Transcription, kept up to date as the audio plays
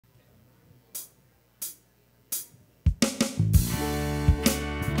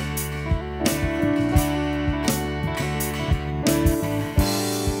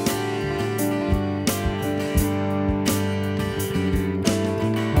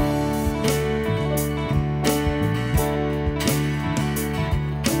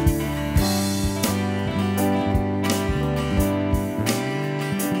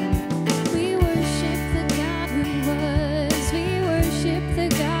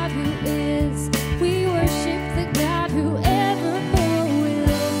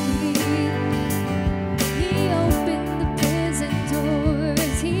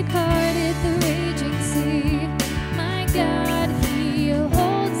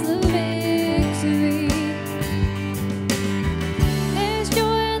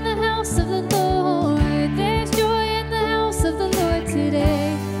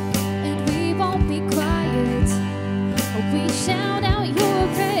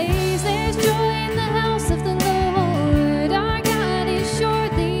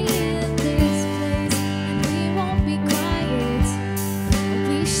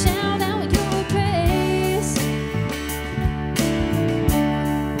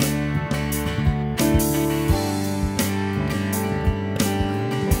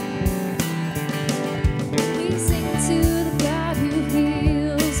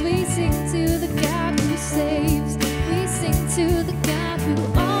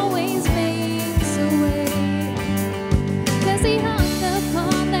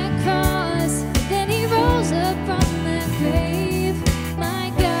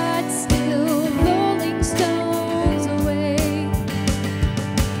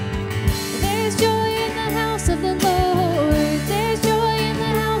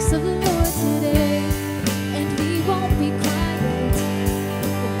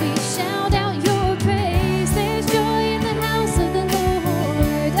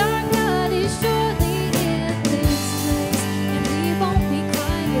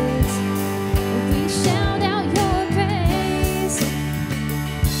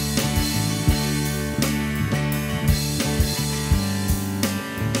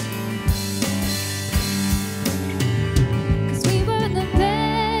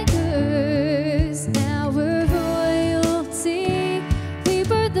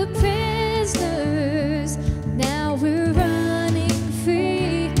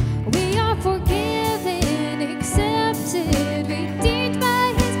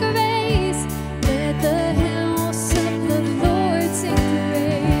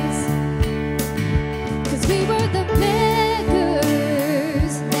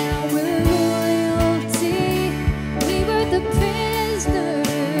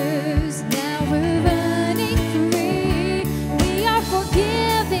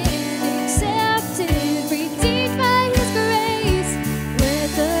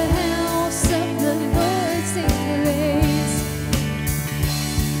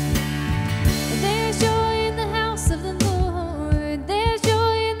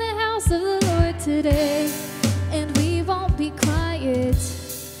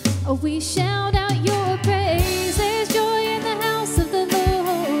Oh, we shout out your praise. There's joy in the house of the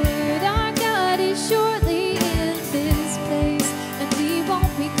Lord. Our God is surely in this place, and we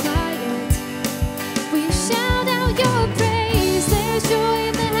won't be quiet. We shout out your praise. There's joy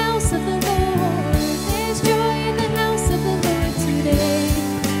in the house of the Lord. There's joy in the house of the Lord today,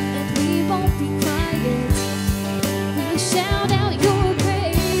 and we won't be quiet. We shout out your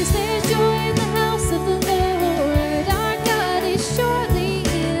praise. There's joy in the house of the Lord. Our God is surely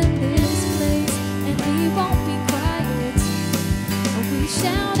in this place, and we won't be quiet. Oh, we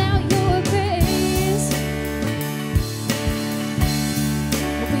shout out your praise.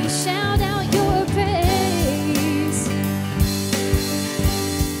 We shout out your praise.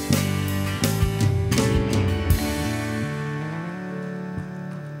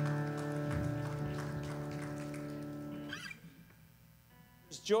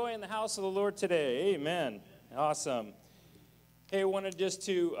 There's joy in the house of the Lord today. Amen. Awesome. Hey, I wanted just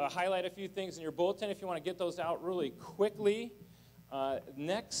to highlight a few things in your bulletin if you want to get those out really quickly.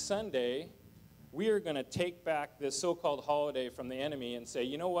 Next Sunday, we are going to take back this so-called holiday from the enemy and say,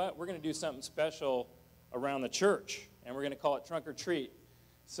 you know what, we're going to do something special around the church, and we're going to call it Trunk or Treat.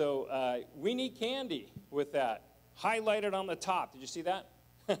 So we need candy with that. Highlighted on the top. Did you see that?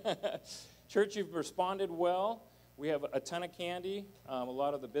 Church, you've responded well. We have a ton of candy. A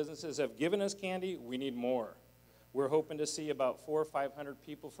lot of the businesses have given us candy. We need more. We're hoping to see about 400 or 500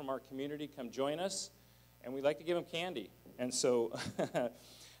 people from our community come join us, and we'd like to give them candy. And so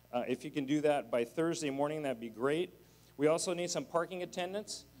if you can do that by Thursday morning, that'd be great. We also need some parking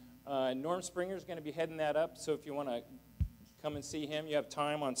attendants. Norm Springer's going to be heading that up, so if you want to come and see him, you have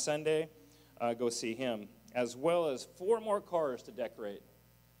time on Sunday, go see him. As well as 4 more cars to decorate.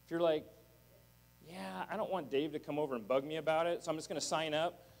 If you're like, yeah, I don't want Dave to come over and bug me about it, so I'm just going to sign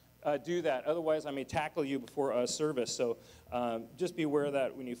up. Do that. Otherwise, I may tackle you before service. So just be aware of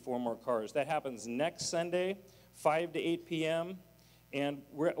that. We need 4 more cars. That happens next Sunday, 5 to 8 p.m. And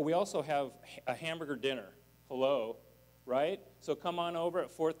we also have a hamburger dinner. Hello, right? So come on over at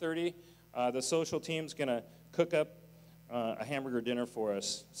 4:30. The social team's going to cook up a hamburger dinner for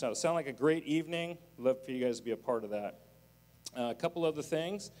us. So it sounds like a great evening. Love for you guys to be a part of that. A couple other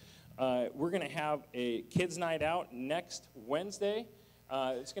things. We're going to have a kids' night out next Wednesday.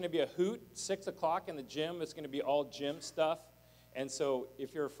 It's going to be a hoot, 6 o'clock in the gym. It's going to be all gym stuff. And so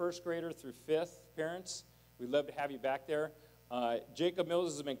if you're a first grader through 5th parents, we'd love to have you back there. Jacob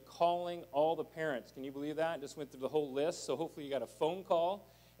Mills has been calling all the parents. Can you believe that? Just went through the whole list. So hopefully you got a phone call.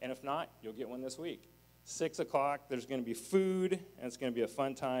 And if not, you'll get one this week. 6 o'clock, there's going to be food, and it's going to be a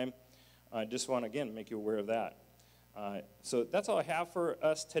fun time. I just want to, again, make you aware of that. So that's all I have for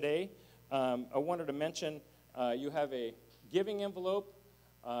us today. I wanted to mention you have a giving envelope.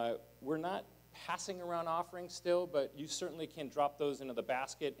 We're not passing around offerings still, but you certainly can drop those into the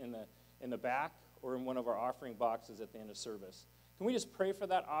basket in the back or in one of our offering boxes at the end of service. Can we just pray for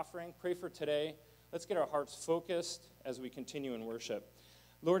that offering, pray for today? Let's get our hearts focused as we continue in worship.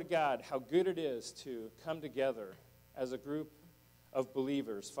 Lord God, how good it is to come together as a group of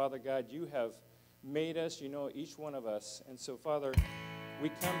believers. Father God, you have made us, you know each one of us. And so, Father, we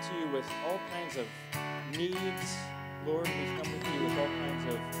come to you with all kinds of needs. Lord, we come with you with all kinds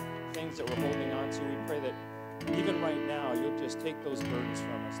of things that we're holding on to. We pray that even right now, you'll just take those burdens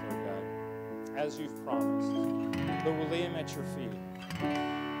from us, Lord God, as you've promised. Lord, we'll lay them at your feet.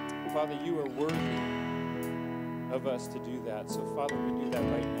 Father, you are worthy of us to do that. So, Father, we do that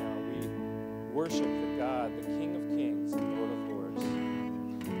right now. We worship the God, the King of Kings and Lord of Lords.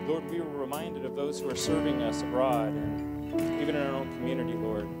 Lord, we were reminded of those who are serving us abroad and even in our own community,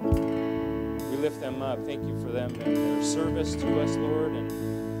 Lord. We lift them up. Thank you for them and their service to us, Lord.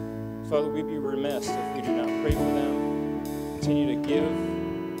 And Father, we'd be remiss if we do not pray for them. Continue to give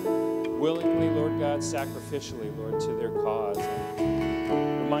willingly, Lord God, sacrificially, Lord, to their cause.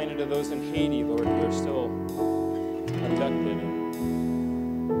 And reminded of those in Haiti, Lord, who are still abducted and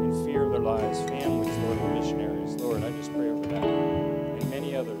in fear of their lives, families, Lord, and missionaries. Lord, I just pray over that and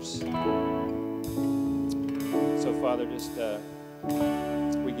many others. So, Father, just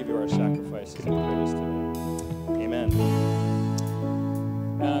we give you our sacrifices and praise today. Amen.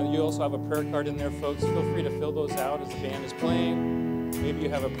 You also have a prayer card in there, folks. Feel free to fill those out as the band is playing. Maybe you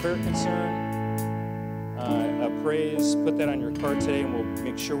have a prayer concern, a praise. Put that on your card today, and we'll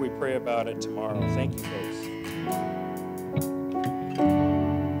make sure we pray about it tomorrow. Thank you, folks.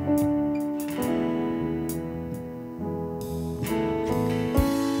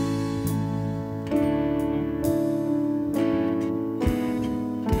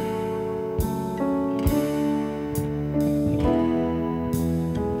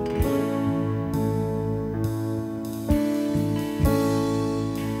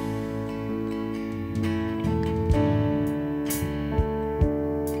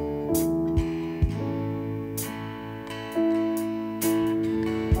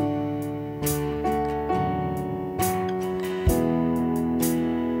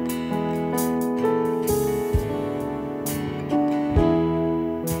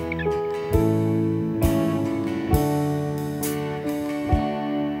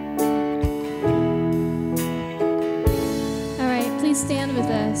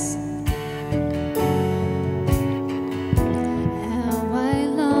 Yes. How I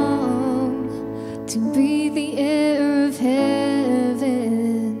long to breathe the air of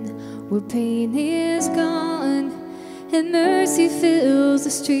heaven, where pain is gone and mercy fills the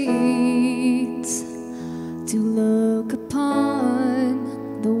streets, to look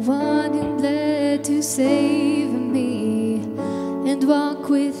upon the one who bled to save me and walk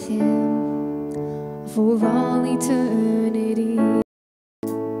with him for all eternity.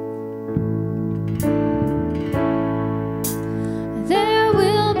 There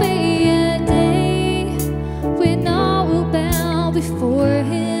will be a day when all will bow before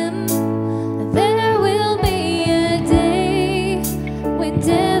him. There will be a day when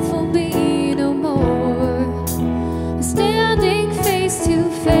death will be no more, standing face to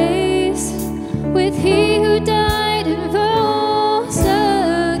face with he who died and rose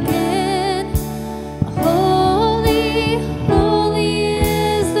again. Holy, holy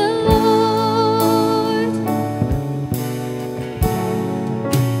is the Lord.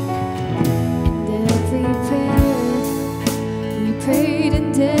 And every prayer we prayed in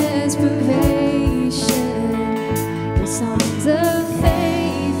desperation, the songs of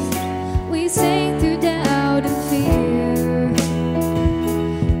faith we sang through doubt and fear,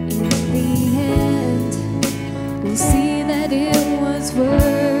 in the end we'll see that it was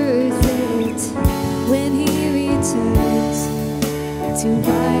worth it when he returns to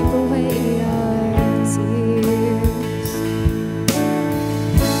wipe away our tears.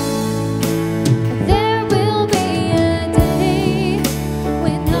 There will be a day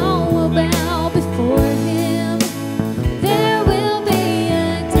when all will bow before him. There will be a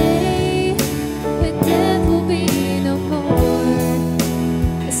day when death will be no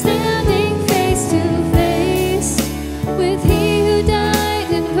more, standing face to face with he who died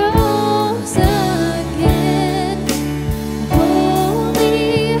and rose again.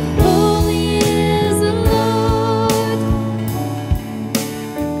 Holy, holy is the Lord.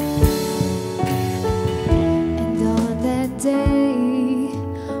 And on that day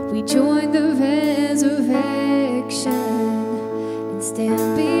we join the resurrection and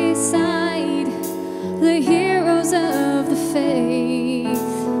stand beside the heroes of the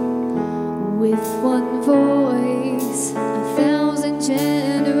faith, with one voice, 1,000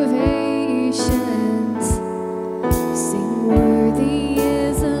 generations sing, worthy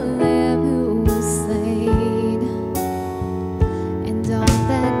is the Lamb who was slain. And on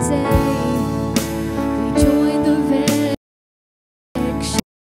that day we join the resurrection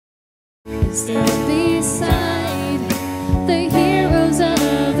and stand beside the heroes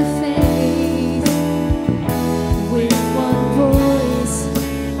of the faith, with one voice,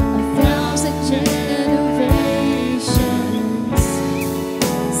 1,000 generations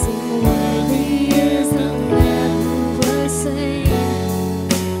sing, worthy is the Lamb who was slain.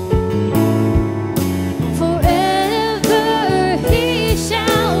 Forever he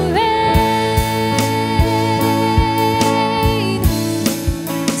shall reign.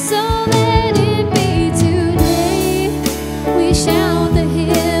 So let it be today. We shout the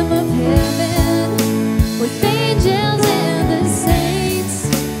hymn of heaven with angels and the saints.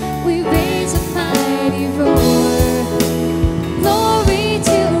 We raise a mighty roar. Glory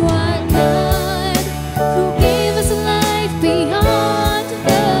to our God, who gave us life beyond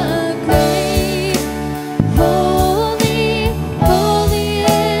the grave. Holy, holy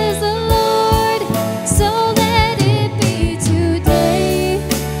is the Lord. So let it be today.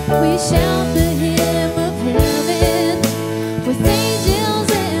 We shout the hymn of heaven with angels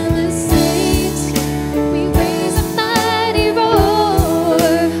and the saints. We raise a mighty roar.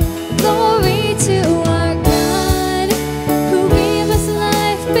 Glory to our God, who gave us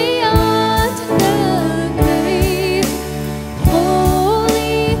life beyond the grave.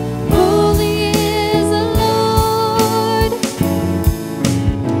 Holy, holy is the Lord.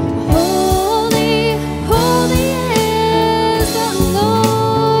 Holy, holy is the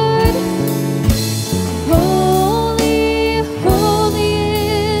Lord. Holy, holy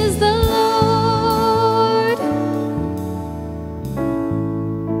is the Lord.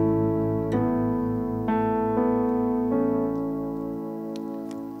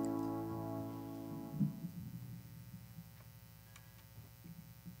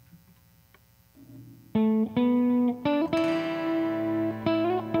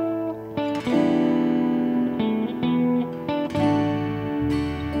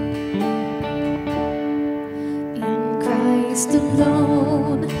 In Christ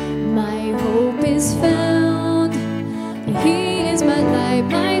alone, my hope is found. He is my light,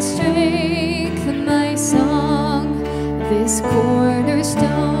 my strength, and my song. This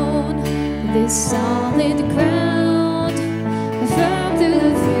cornerstone, this solid ground, firm through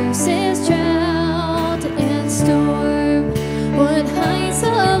the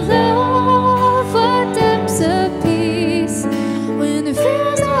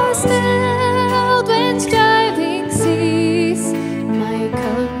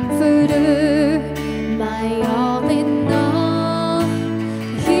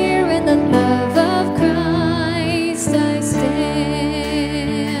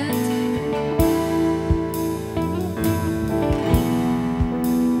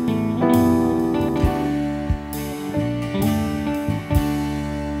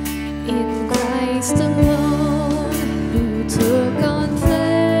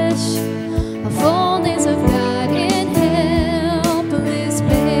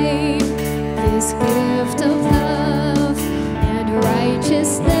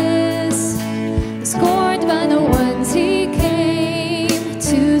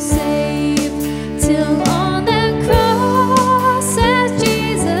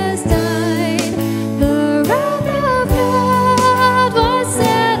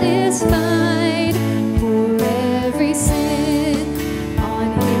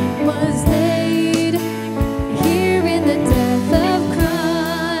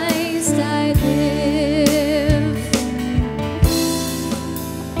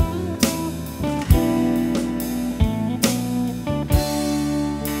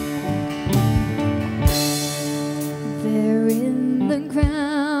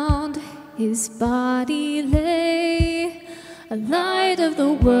his body lay, a light of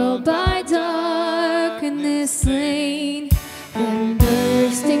the world by darkness slain, then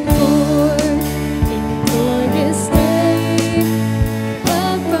bursting forth in glorious day,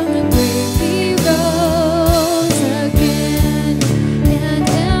 up from the grave he rose again, and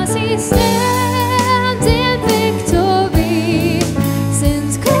as he stands in victory,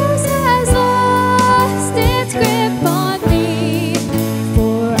 sin's curse has lost its grip on me,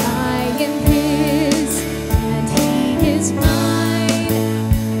 for I am his and he is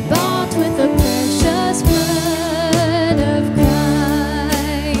mine, bought with the precious blood of Christ.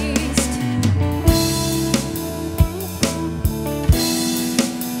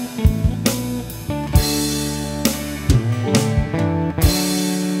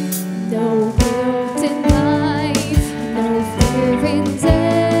 No guilt in life, no fear in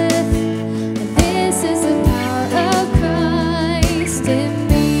death. This is the power of Christ in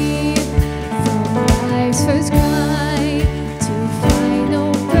me. From life's first cry to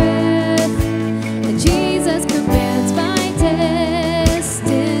final breath, Jesus commands my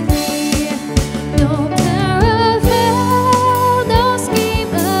destiny. No power of hell, no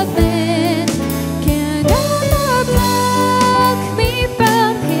scheme of man can hold or pluck me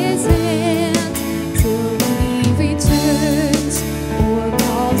from his hand till he returns or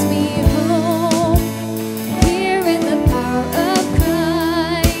calls me home. Here in the power of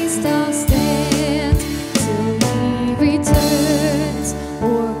Christ I'll stand till he returns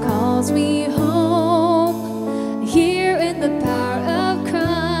or calls me home. Here in the power of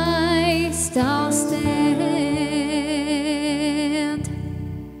Christ I'll stand.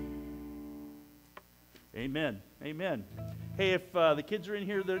 Amen. Amen. Hey, if the kids are in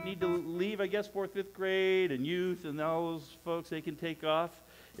here that need to leave, I guess, 4th, 5th grade and youth and all those folks, they can take off.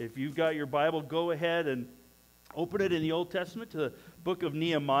 If you've got your Bible, go ahead and open it in the Old Testament to the book of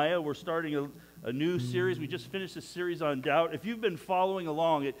Nehemiah. We're starting a new series. We just finished a series on doubt. If you've been following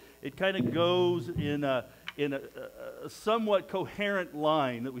along, it kind of goes in a somewhat coherent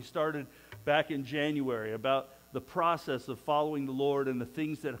line that we started back in January about the process of following the Lord and the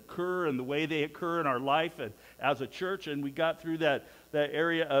things that occur and the way they occur in our life and as a church. And we got through that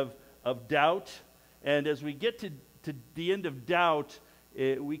area of doubt. And as we get to the end of doubt,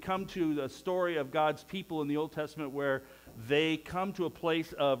 we come to the story of God's people in the Old Testament where they come to a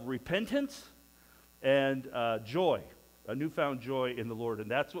place of repentance and joy, a newfound joy in the Lord. And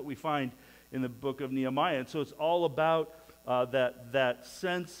that's what we find in the book of Nehemiah. And so it's all about that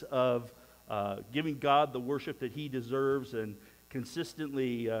sense of giving God the worship that he deserves and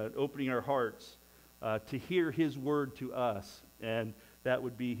consistently opening our hearts to hear his word to us. And that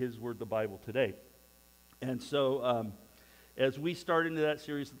would be his word, the Bible, today. And so as we start into that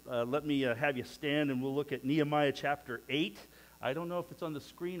series, let me have you stand and we'll look at Nehemiah chapter 8. I don't know if it's on the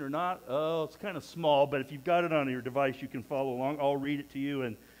screen or not. Oh, it's kind of small, but if you've got it on your device, you can follow along. I'll read it to you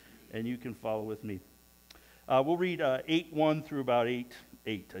and you can follow with me. We'll read 8:1 through about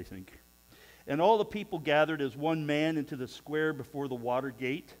 8:8, I think. And all the people gathered as one man into the square before the water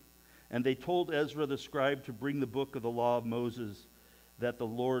gate, and they told Ezra the scribe to bring the book of the law of Moses that the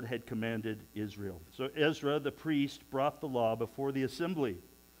Lord had commanded Israel. So Ezra the priest brought the law before the assembly,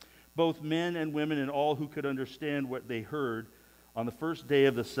 both men and women and all who could understand what they heard, on the first day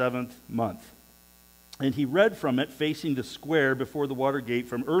of the 7th month. And he read from it facing the square before the water gate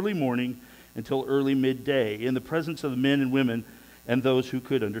from early morning until early midday, in the presence of the men and women and those who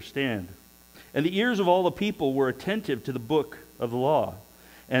could understand. And the ears of all the people were attentive to the book of the law.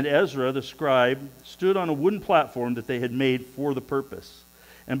 And Ezra, the scribe, stood on a wooden platform that they had made for the purpose.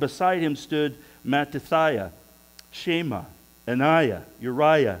 And beside him stood Mattithiah, Shema, Ananiah,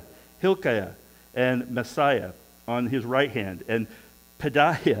 Uriah, Hilkiah, and Messiah on his right hand, and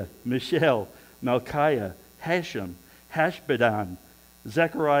Pedaiah, Mishael, Malchiah, Hashem, Hashbaddan,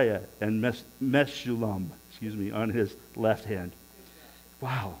 Zechariah, and Meshullam, on his left hand.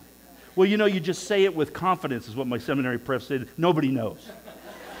 Wow. Well, you just say it with confidence is what my seminary prep said. Nobody knows.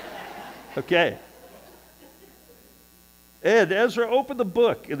 Okay. And Ezra opened the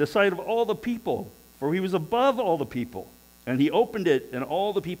book in the sight of all the people, for he was above all the people. And he opened it, and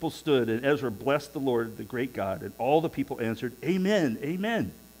all the people stood, and Ezra blessed the Lord, the great God. And all the people answered, Amen,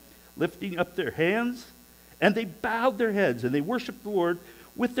 Amen, lifting up their hands. And they bowed their heads, and they worshiped the Lord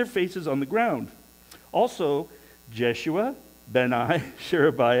with their faces on the ground. Also, Jeshua, Bani,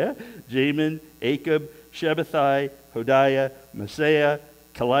 Sherebiah, Jamin, Achab, Shabbathai, Hodiah, Messiah,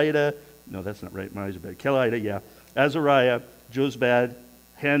 Kelida, no, that's not right, my eyes are bad, Kelida, yeah, Azariah, Jozbad,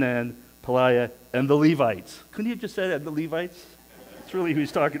 Hanan, Peliah, and the Levites. Couldn't he have just said the Levites? That's really who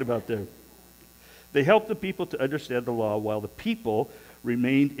he's talking about there. They helped the people to understand the law while the people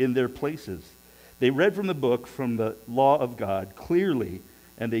remained in their places. They read from the book, from the law of God, clearly,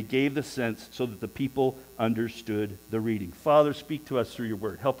 and they gave the sense so that the people understood the reading. Father, speak to us through your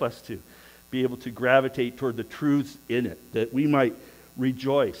word. Help us to be able to gravitate toward the truths in it, that we might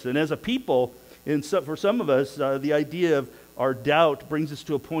rejoice. And as a people, for some of us, the idea of our doubt brings us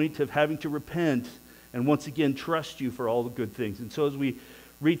to a point of having to repent and once again trust you for all the good things. And so as we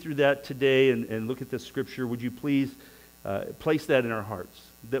read through that today and look at this scripture, would you please place that in our hearts,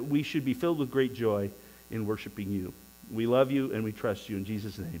 that we should be filled with great joy in worshiping you. We love you and we trust you in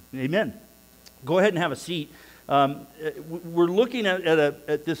Jesus' name. Amen. Go ahead and have a seat. We're looking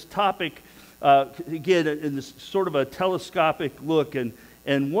at this topic, again, in this sort of a telescopic look.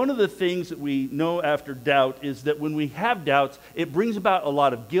 And one of the things that we know after doubt is that when we have doubts, it brings about a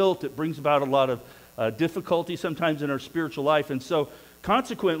lot of guilt. It brings about a lot of difficulty sometimes in our spiritual life. And so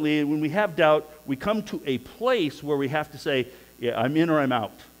consequently, when we have doubt, we come to a place where we have to say, yeah, I'm in or I'm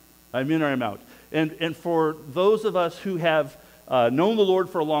out. I'm in or I'm out. And for those of us who have known the Lord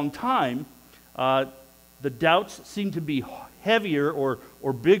for a long time, the doubts seem to be heavier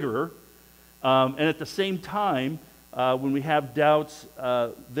or bigger. And at the same time, when we have doubts,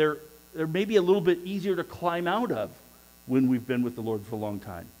 they're maybe a little bit easier to climb out of when we've been with the Lord for a long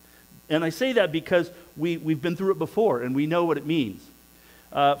time. And I say that because we've been through it before and we know what it means.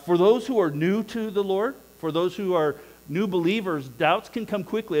 For those who are new to the Lord, for those who are new believers, doubts can come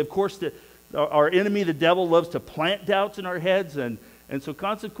quickly. Of course, our enemy, the devil, loves to plant doubts in our heads, and so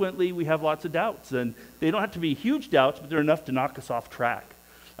consequently, we have lots of doubts. And they don't have to be huge doubts, but they're enough to knock us off track.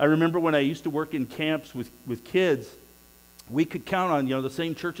 I remember when I used to work in camps with kids, we could count on, the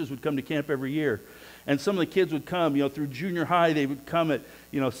same churches would come to camp every year. And some of the kids would come, through junior high, they would come at,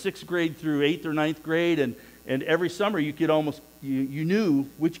 6th grade through 8th or 9th grade, and every summer you could almost, you knew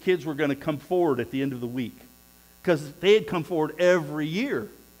which kids were going to come forward at the end of the week. Because they had come forward every year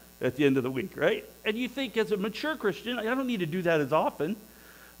at the end of the week, right? And you think, as a mature Christian, I don't need to do that as often,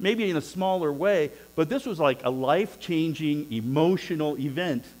 maybe in a smaller way, but this was like a life-changing, emotional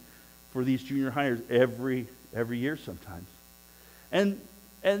event for these junior hires every year sometimes. And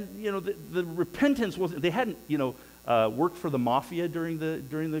the repentance wasn't, they hadn't, worked for the mafia during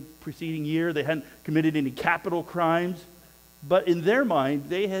the preceding year. They hadn't committed any capital crimes. But in their mind,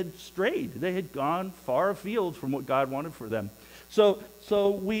 they had strayed. They had gone far afield from what God wanted for them. So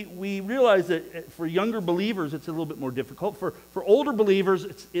we realize that for younger believers, it's a little bit more difficult. For older believers,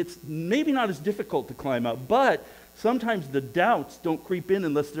 it's maybe not as difficult to climb out. But sometimes the doubts don't creep in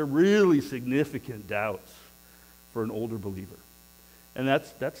unless they're really significant doubts for an older believer. And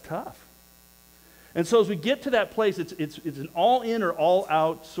that's tough. And so as we get to that place, it's an all-in or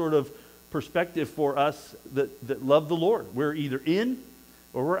all-out sort of perspective for us that love the Lord. We're either in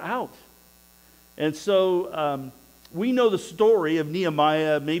or we're out. And so we know the story of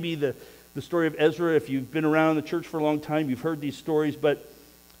Nehemiah, maybe the story of Ezra. If you've been around the church for a long time, you've heard these stories. But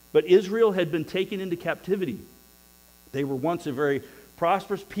Israel had been taken into captivity. They were once a very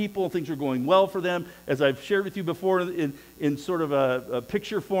prosperous people. Things were going well for them. As I've shared with you before in sort of a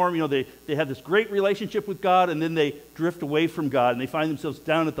picture form, they have this great relationship with God, and then they drift away from God, and they find themselves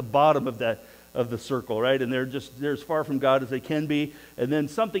down at the bottom of the circle, right? And they're as far from God as they can be. And then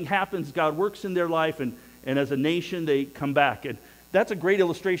something happens, God works in their life, and as a nation, they come back. And that's a great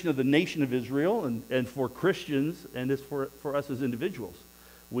illustration of the nation of Israel, and for Christians, and it's for us as individuals.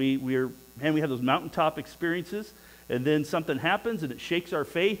 We have those mountaintop experiences, and then something happens and it shakes our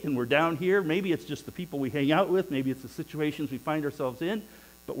faith and we're down here. Maybe it's just the people we hang out with. Maybe it's the situations we find ourselves in,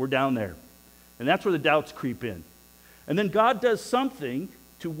 but we're down there. And that's where the doubts creep in. And then God does something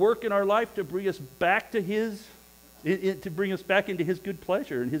to work in our life to bring us back to to bring us back into his good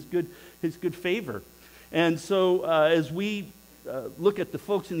pleasure and his good favor. And so as we look at the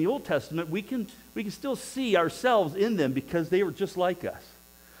folks in the Old Testament, we can still see ourselves in them because they were just like us.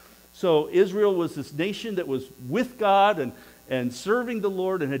 So Israel was this nation that was with God and serving the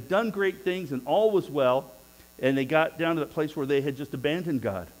Lord and had done great things and all was well. And they got down to that place where they had just abandoned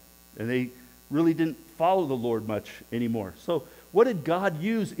God. And they really didn't follow the Lord much anymore. So what did God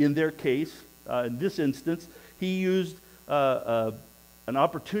use in their case? In this instance, he used an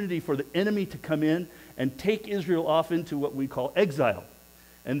opportunity for the enemy to come in and take Israel off into what we call exile.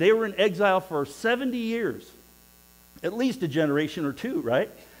 And they were in exile for 70 years. At least a generation or two, right?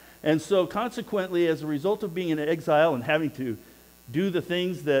 And so consequently, as a result of being in exile and having to do the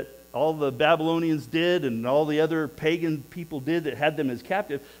things that all the Babylonians did and all the other pagan people did that had them as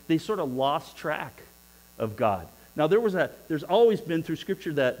captive, they sort of lost track of God. Now, there's always been through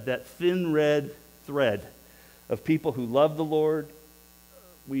Scripture that thin red thread of people who love the Lord.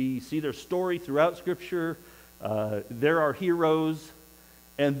 We see their story throughout Scripture. There are heroes.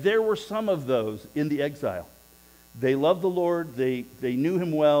 And there were some of those in the exile. They loved the Lord. They knew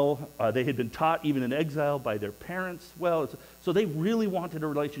him well. They had been taught even in exile by their parents well. So they really wanted a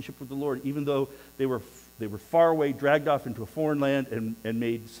relationship with the Lord, even though they were far away, dragged off into a foreign land and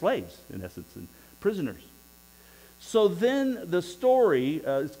made slaves, in essence, and prisoners. So then the story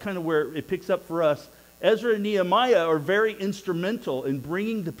is kind of where it picks up for us. Ezra and Nehemiah are very instrumental in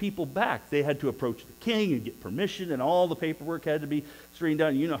bringing the people back. They had to approach the king and get permission, and all the paperwork had to be straightened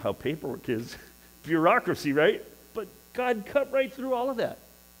out. You know how paperwork is. Bureaucracy, right? But God cut right through all of that.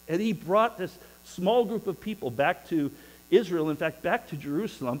 And he brought this small group of people back to Israel, in fact, back to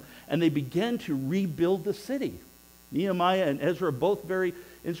Jerusalem, and they began to rebuild the city. Nehemiah and Ezra are both very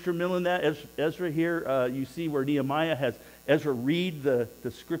instrumental in that. Ezra here, you see where Nehemiah has Ezra read the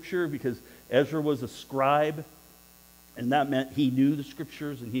scripture, because Ezra was a scribe, and that meant he knew the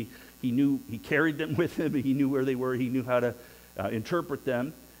scriptures, and he carried them with him, and he knew where they were, he knew how to interpret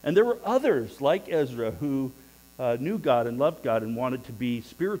them. And there were others like Ezra who knew God and loved God and wanted to be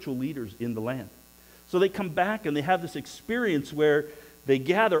spiritual leaders in the land. So they come back and they have this experience where they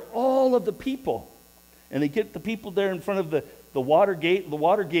gather all of the people, and they get the people there in front of the water gate. The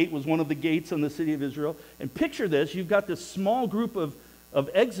water gate was one of the gates in the city of Israel. And picture this, you've got this small group of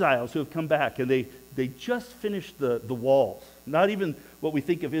exiles who have come back, and they just finished the walls. Not even what we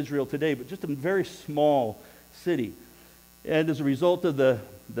think of Israel today, but just a very small city. And as a result of the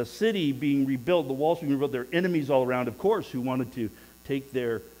city being rebuilt, the walls being rebuilt, there are enemies all around, of course, who wanted to take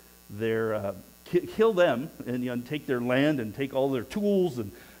kill them and take their land and take all their tools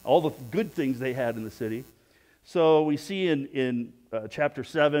and all the good things they had in the city. So we see in chapter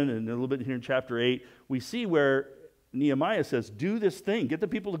 7 and a little bit here in chapter 8, we see where Nehemiah says, do this thing. Get the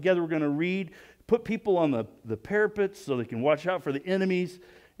people together. We're going to read. Put people on the parapets so they can watch out for the enemies.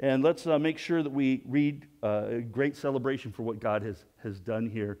 And let's make sure that we read a great celebration for what God has done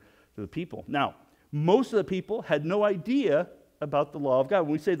here to the people. Now, most of the people had no idea about the law of God.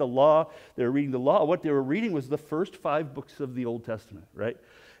 When we say the law, they were reading the law. What they were reading was the first 5 books of the Old Testament, right?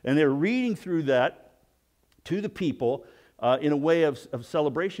 And they were reading through that to the people in a way of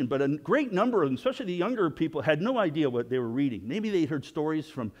celebration. But a great number of them, especially the younger people, had no idea what they were reading. Maybe they heard stories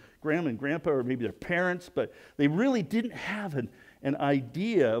from grandma and grandpa or maybe their parents, but they really didn't have an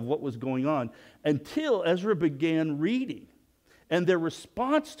idea of what was going on until Ezra began reading. And their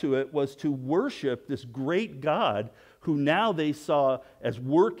response to it was to worship this great God who now they saw as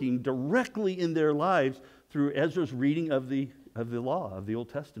working directly in their lives through Ezra's reading of the law, of the Old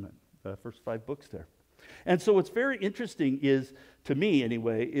Testament, the first 5 books there. And so what's very interesting is, to me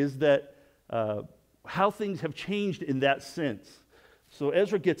anyway, is that how things have changed in that sense. So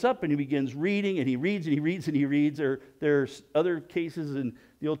Ezra gets up and he begins reading, and he reads and he reads and he reads. There's other cases in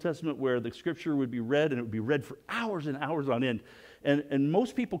the Old Testament where the scripture would be read, and it would be read for hours and hours on end. And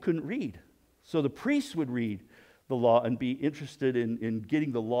most people couldn't read. So the priests would read the law and be interested in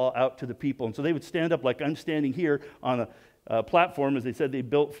getting the law out to the people. And so they would stand up like I'm standing here on a platform, as they said they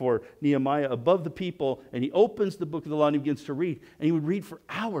built for Nehemiah, above the people, and he opens the book of the law and he begins to read. And he would read for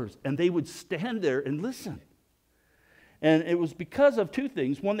hours, and they would stand there and listen. And it was because of 2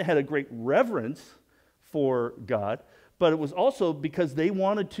 things. One, they had a great reverence for God, but it was also because they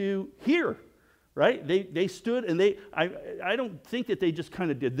wanted to hear, right? They stood, and I don't think that they just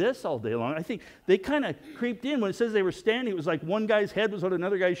kind of did this all day long. I think they kind of creeped in. When it says they were standing, it was like one guy's head was on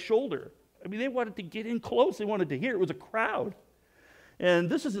another guy's shoulder. I mean, they wanted to get in close. They wanted to hear. It was a crowd. And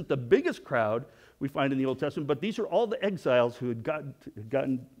this isn't the biggest crowd we find in the Old Testament, but these are all the exiles who had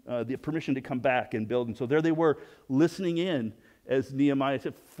gotten the permission to come back and build. And so there they were listening in as Nehemiah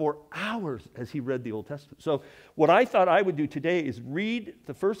said for hours as he read the Old Testament. So what I thought I would do today is read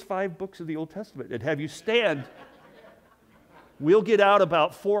the first 5 books of the Old Testament and have you stand. We'll get out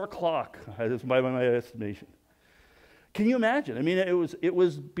about 4 o'clock, that's by my estimation. Can you imagine? I mean, it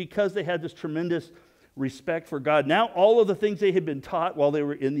was because they had this tremendous respect for God. Now, all of the things they had been taught while they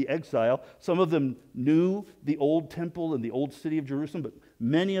were in the exile, some of them knew the old temple and the old city of Jerusalem, but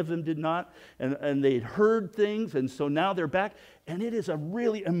many of them did not. And they had heard things, and so now they're back. And it is a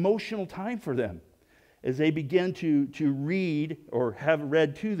really emotional time for them as they begin to read or have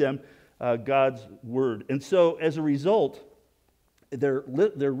read to them God's word. And so, as a result, they're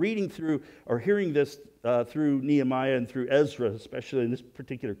reading through or hearing this through Nehemiah and through Ezra, especially in this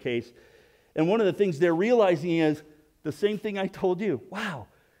particular case. And one of the things they're realizing is the same thing I told you. Wow,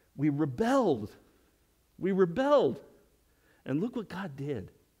 we rebelled. We rebelled. And look what God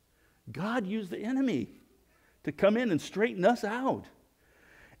did. God used the enemy to come in and straighten us out.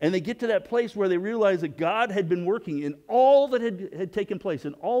 And they get to that place where they realize that God had been working in all that had taken place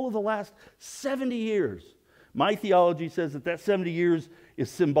in all of the last 70 years. My theology says that 70 years is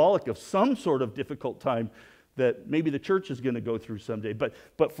symbolic of some sort of difficult time that maybe the church is going to go through someday. But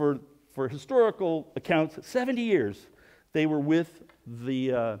for historical accounts, 70 years they were with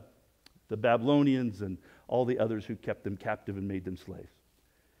the Babylonians and all the others who kept them captive and made them slaves.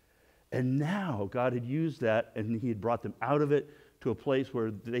 And now God had used that, and he had brought them out of it to a place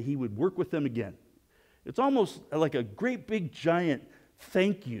where he would work with them again. It's almost like a great big giant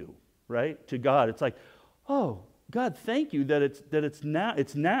thank you, right, to God. It's like, oh, God, thank you that it's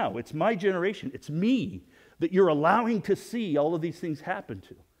now. It's my generation. It's me that you're allowing to see all of these things happen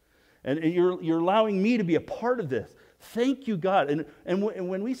to. And you're allowing me to be a part of this. Thank you, God. And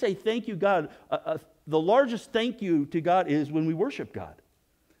when we say thank you, God, the largest thank you to God is when we worship God.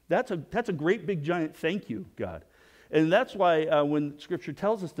 That's a great big giant thank you, God. And that's why when Scripture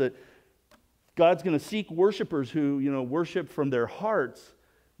tells us that God's going to seek worshipers who, worship from their hearts,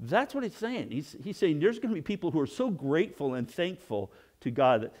 that's what he's saying. He's saying there's going to be people who are so grateful and thankful to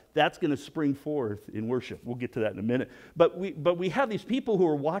God that's going to spring forth in worship. We'll get to that in a minute. But we have these people who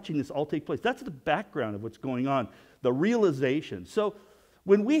are watching this all take place. That's the background of what's going on, the realization. So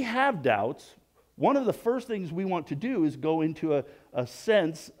when we have doubts, one of the first things we want to do is go into a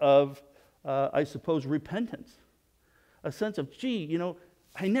sense of, I suppose, repentance. A sense of, gee,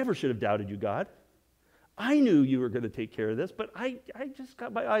 I never should have doubted you, God. I knew you were going to take care of this, but I just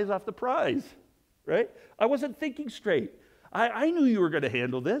got my eyes off the prize, right? I wasn't thinking straight. I knew you were going to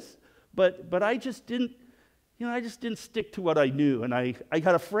handle this, but I just didn't, I just didn't stick to what I knew, and I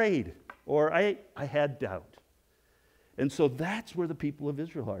got afraid, or I had doubt. And so that's where the people of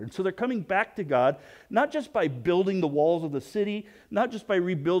Israel are. And so they're coming back to God, not just by building the walls of the city, not just by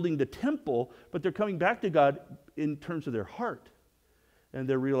rebuilding the temple, but they're coming back to God in terms of their heart. And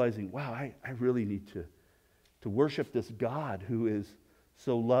they're realizing, wow, I really need to worship this God who is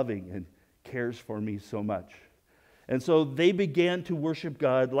so loving and cares for me so much. And so they began to worship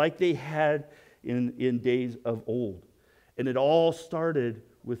God like they had in days of old. And it all started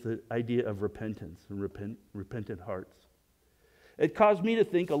with the idea of repentance and repentant hearts. It caused me to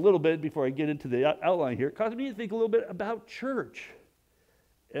think a little bit, before I get into the outline here, it caused me to think a little bit about church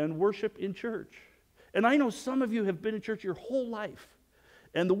and worship in church. And I know some of you have been in church your whole life.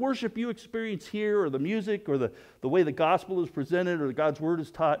 And the worship you experience here, or the music, or the way the gospel is presented, or God's word is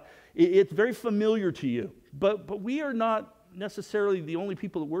taught, it's very familiar to you. But we are not necessarily the only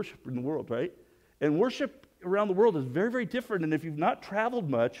people that worship in the world, right? And worship around the world is very, very different. And if you've not traveled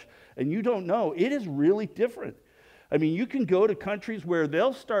much and you don't know, it is really different. I mean, you can go to countries where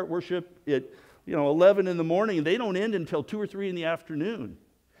they'll start worship at 11 in the morning, and they don't end until 2 or 3 in the afternoon.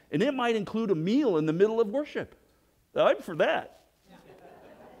 And it might include a meal in the middle of worship. I'm for that.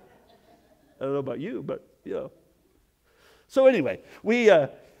 I don't know about you, but, So anyway, we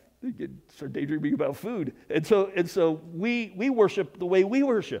start daydreaming about food. And so we worship the way we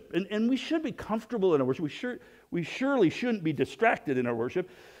worship. And we should be comfortable in our worship. We surely shouldn't be distracted in our worship.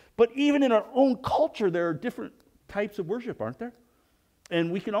 But even in our own culture, there are different types of worship, aren't there?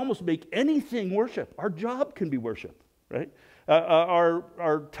 And we can almost make anything worship. Our job can be worship, right?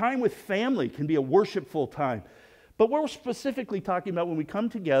 Our time with family can be a worshipful time. But we're specifically talking about when we come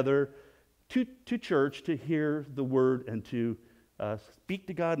together to church to hear the word and to speak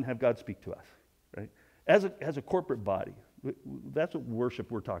to God and have God speak to us, right? As a corporate body. That's what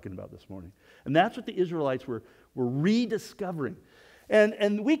worship we're talking about this morning. And that's what the Israelites were rediscovering.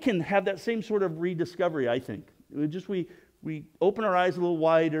 And we can have that same sort of rediscovery, I think. We open our eyes a little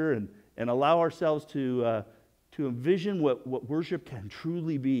wider and allow ourselves to envision what worship can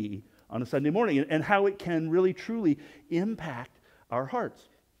truly be on a Sunday morning, and how it can really truly impact our hearts.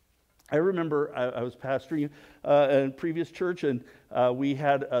 I remember I was pastoring a previous church, and we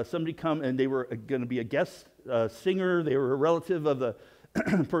had somebody come, and they were going to be a guest singer. They were a relative of the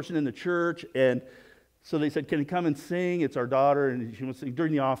person in the church, and so they said, can you come and sing? It's our daughter, and she wants to sing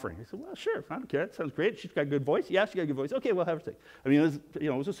during the offering. I said, well, sure, I don't care. That sounds great. She's got a good voice. Yeah, she got a good voice. Okay, we'll have her sing. I mean, it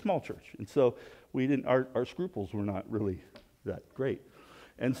was a small church, and so we didn't. Our scruples were not really that great,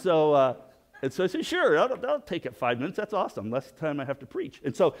 and so I said, sure, that'll take it 5 minutes. That's awesome. Less time I have to preach.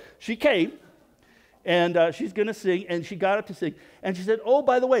 And so she came, and she's going to sing, and she got up to sing, and she said, oh,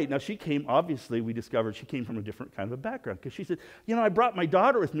 by the way, now she came, obviously we discovered she came from a different kind of a background, because she said, I brought my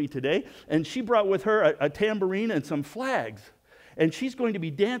daughter with me today, and she brought with her a tambourine and some flags, and she's going to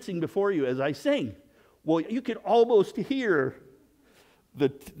be dancing before you as I sing. Well, you could almost hear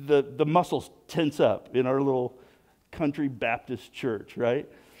the muscles tense up in our little country Baptist church, right?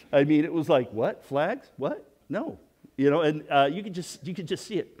 I mean, it was like, what? Flags? What? No. And you could just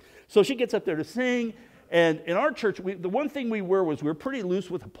see it. So she gets up there to sing, And in our church, the one thing we were pretty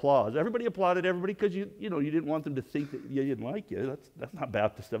loose with applause. Everybody applauded everybody because you didn't want them to think that you didn't like you. That's not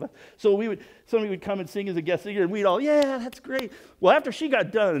Baptist of us. So somebody would come and sing as a guest singer, and we'd all, yeah, that's great. Well, after she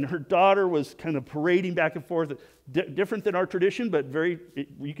got done, and her daughter was kind of parading back and forth, different than our tradition, but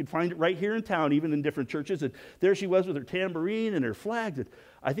you can find it right here in town, even in different churches. And there she was with her tambourine and her flags. And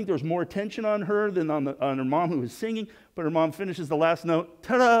I think there was more attention on her than on her mom who was singing. But her mom finishes the last note,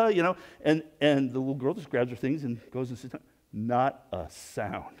 ta-da, and the little girl just grabs her things and goes and sits down. Not a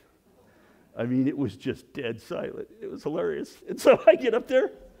sound. I mean, it was just dead silent. It was hilarious. And so I get up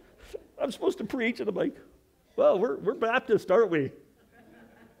there. I'm supposed to preach, and I'm like, well, we're Baptist, aren't we?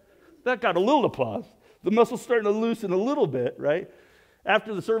 That got a little applause. The muscle's starting to loosen a little bit, right?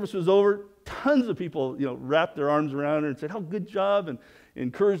 After the service was over, tons of people, wrapped their arms around her and said, oh, good job, and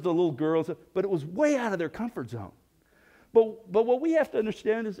encouraged the little girl. But it was way out of their comfort zone. But what we have to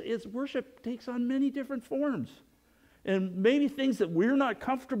understand is worship takes on many different forms. And maybe things that we're not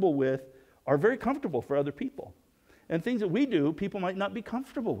comfortable with are very comfortable for other people. And things that we do, people might not be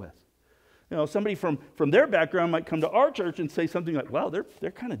comfortable with. Somebody from their background might come to our church and say something like, wow,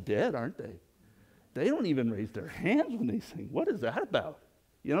 they're kind of dead, aren't they? They don't even raise their hands when they sing. What is that about?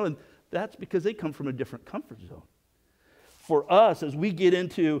 And that's because they come from a different comfort zone. For us, as we get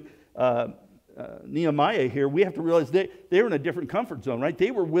into Nehemiah here, we have to realize they were in a different comfort zone, right?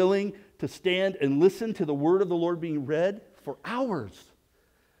 They were willing to stand and listen to the word of the Lord being read for hours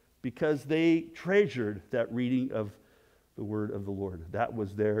because they treasured that reading of the word of the Lord. That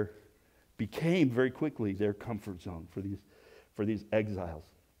was became very quickly their comfort zone for these exiles.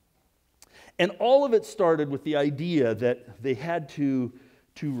 And all of it started with the idea that they had to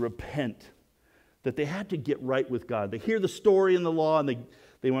repent, that they had to get right with God. They hear the story in the law and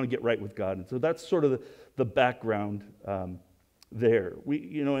they want to get right with God. And so that's sort of the background there.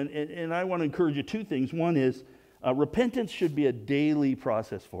 And I want to encourage you two things. One is repentance should be a daily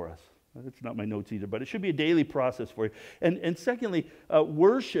process for us. That's not my notes either, but it should be a daily process for you. And secondly,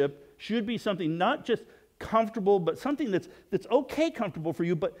 worship should be something not just comfortable, but something that's okay comfortable for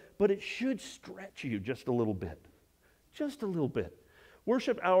you, but it should stretch you just a little bit. Just a little bit.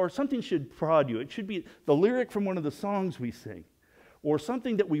 Worship hour, something should prod you. It should be the lyric from one of the songs we sing, or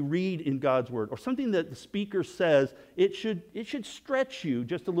something that we read in God's word, or something that the speaker says. It should stretch you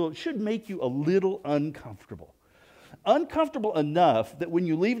just a little. It should make you a little uncomfortable. Uncomfortable enough that when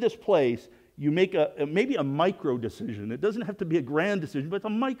you leave this place, you make maybe a micro decision. It doesn't have to be a grand decision, but it's a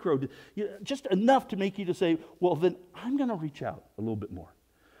micro, just enough to make you to say, well, then I'm going to reach out a little bit more.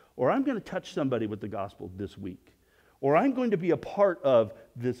 Or I'm going to touch somebody with the gospel this week. Or I'm going to be a part of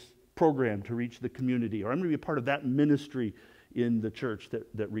this program to reach the community. Or I'm going to be a part of that ministry in the church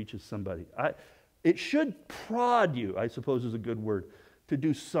that reaches somebody. It should prod you, I suppose is a good word, to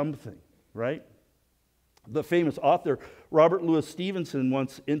do something, right? The famous author Robert Louis Stevenson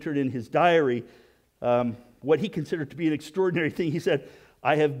once entered in his diary what he considered to be an extraordinary thing. He said,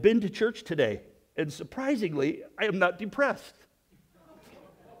 I have been to church today, and surprisingly, I am not depressed.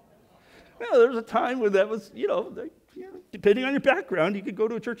 Well, there was a time when that was, depending on your background, you could go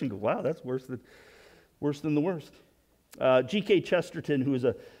to a church and go, wow, that's worse than the worst. G.K. Chesterton, who is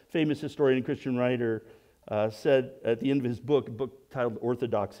a famous historian and Christian writer, said at the end of his book, a book titled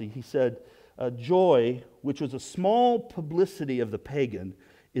Orthodoxy, he said, joy, which was a small publicity of the pagan,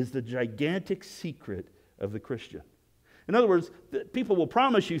 is the gigantic secret of the Christian. In other words, people will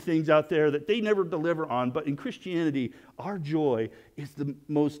promise you things out there that they never deliver on, but in Christianity, our joy is the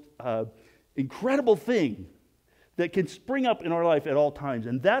most incredible thing that can spring up in our life at all times.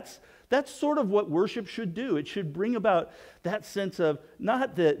 And that's sort of what worship should do. It should bring about that sense of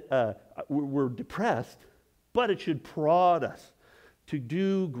not that we're depressed, but it should prod us to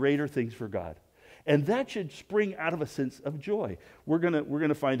do greater things for God. And that should spring out of a sense of joy. We're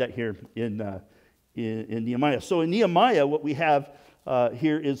gonna find that here in Nehemiah. So in Nehemiah, what we have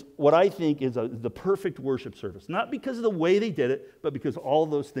here is what I think is the perfect worship service. Not because of the way they did it, but because all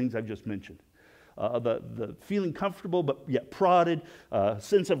those things I've just mentioned. The feeling comfortable but yet prodded, a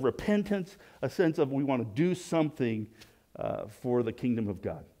sense of repentance, a sense of we want to do something for the kingdom of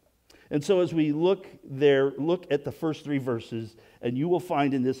God. And so as we look at the first three verses, and you will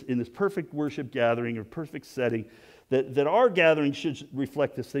find in this perfect worship gathering or perfect setting that our gathering should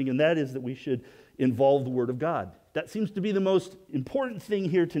reflect this thing, and that is that we should involve the Word of God. That seems to be the most important thing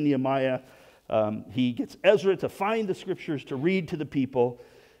here to Nehemiah. He gets Ezra to find the scriptures to read to the people,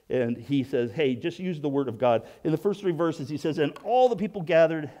 and he says, hey, just use the Word of God. In the first three verses, he says, and all the people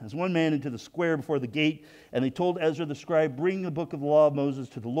gathered as one man into the square before the gate, and they told Ezra the scribe, bring the book of the law of Moses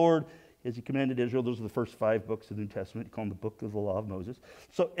to the Lord. as he commanded Israel. Those are the first 5 books of the New Testament. You call them the book of the law of Moses.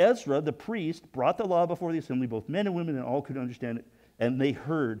 So Ezra, the priest, brought the law before the assembly. Both men and women and all could understand it. And they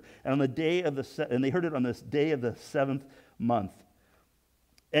heard. And on the day of and they heard it on this day of the 7th month.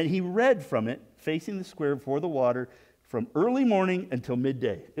 And he read from it, facing the square before the water, from early morning until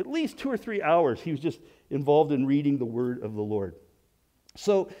midday. At least 2 or 3 hours he was just involved in reading the word of the Lord.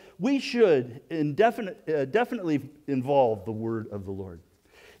 So we should definitely involve the word of the Lord.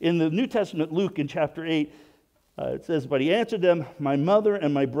 In the New Testament, Luke in chapter 8, it says, "But he answered them, my mother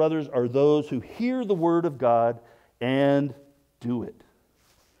and my brothers are those who hear the word of God and do it."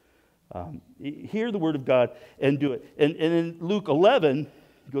 Hear the word of God and do it. And in Luke 11,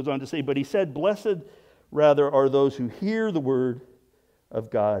 it goes on to say, "But he said, blessed rather are those who hear the word of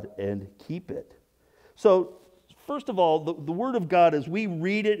God and keep it." So, first of all, the word of God, as we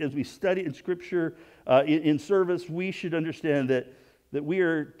read it, as we study it in Scripture, in service, we should understand that we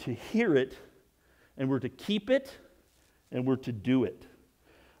are to hear it, and we're to keep it, and we're to do it.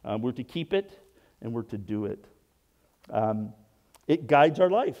 We're to keep it, and we're to do it. It guides our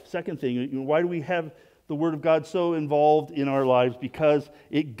life. Second thing, why do we have the Word of God so involved in our lives? Because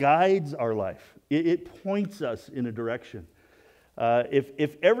it guides our life. It points us in a direction.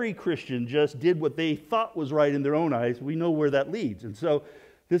 If every Christian just did what they thought was right in their own eyes, we know where that leads. And so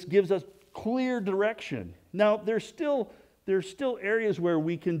this gives us clear direction. Now, there's still areas where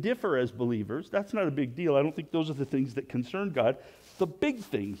we can differ as believers. That's not a big deal. I don't think those are the things that concern God. The big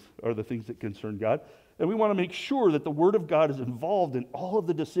things are the things that concern God. And we want to make sure that the Word of God is involved in all of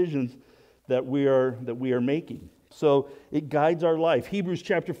the decisions that we are making. So it guides our life. Hebrews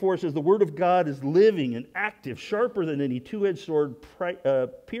chapter 4 says, "The Word of God is living and active, sharper than any two-edged sword,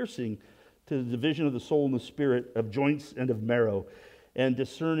 piercing to the division of the soul and the spirit, of joints and of marrow, and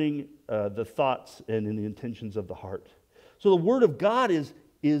discerning the thoughts and in the intentions of the heart." So the Word of God is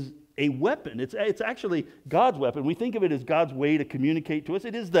a weapon. It's actually God's weapon. We think of it as God's way to communicate to us.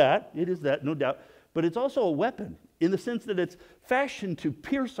 It is that, no doubt. But it's also a weapon in the sense that it's fashioned to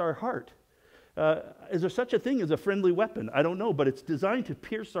pierce our heart. Is there such a thing as a friendly weapon? I don't know, but it's designed to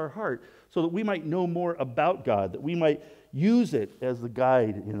pierce our heart so that we might know more about God, that we might use it as the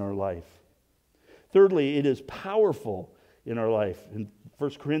guide in our life. Thirdly, it is powerful in our life. In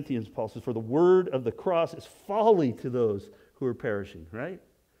 1 Corinthians, Paul says, "For the word of the cross is folly to those who are perishing," right?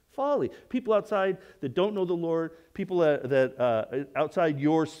 Folly. People outside that don't know the Lord, people that outside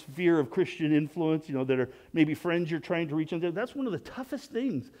your sphere of Christian influence, that are maybe friends you're trying to reach into, that's one of the toughest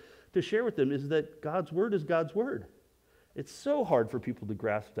things to share with them, is that God's word is God's word. It's so hard for people to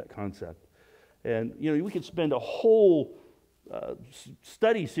grasp that concept. And, we could spend a whole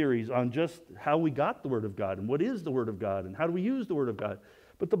study series on just how we got the Word of God and what is the Word of God and how do we use the Word of God.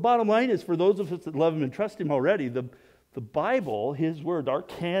 But the bottom line is, for those of us that love Him and trust Him already, the Bible, His Word, our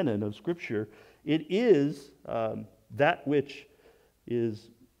canon of Scripture, it is that which is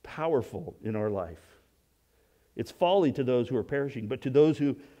powerful in our life. It's folly to those who are perishing, but to those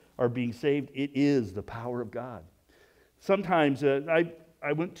who are being saved, it is the power of God. Sometimes I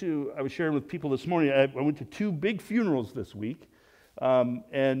was sharing with people this morning, I went to 2 big funerals this week,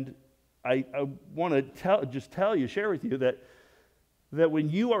 and I want to share with you that when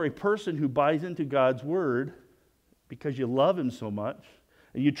you are a person who buys into God's Word because you love Him so much,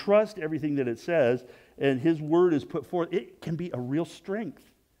 and you trust everything that it says, and His Word is put forth, it can be a real strength.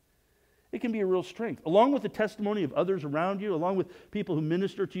 It can be a real strength. Along with the testimony of others around you, along with people who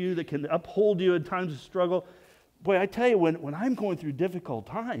minister to you that can uphold you in times of struggle. Boy, I tell you, when I'm going through difficult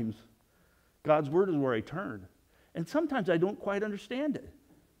times, God's Word is where I turn. And sometimes I don't quite understand it.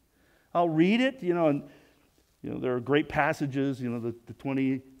 I'll read it, and there are great passages, the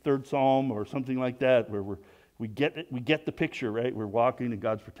 23rd Psalm or something like that, where we get the picture, right? We're walking and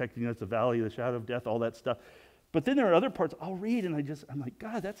God's protecting us, the valley of the shadow of death, all that stuff. But then there are other parts I'll read and I'm like,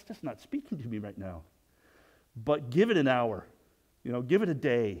 God, that's just not speaking to me right now. But give it an hour, give it a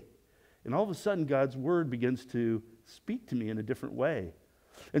day. And all of a sudden, God's Word begins to speak to me in a different way.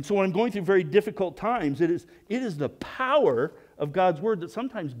 And so when I'm going through very difficult times, it is the power of God's Word that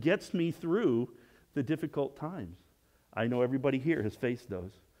sometimes gets me through the difficult times. I know everybody here has faced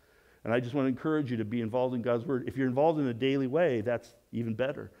those. And I just want to encourage you to be involved in God's Word. If you're involved in a daily way, that's even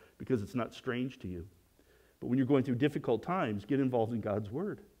better, because it's not strange to you. But when you're going through difficult times, get involved in God's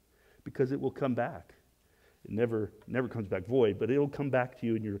Word, because it will come back. It never comes back void, but it'll come back to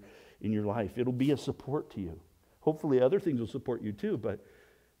you in your life. It'll be a support to you. Hopefully other things will support you too, but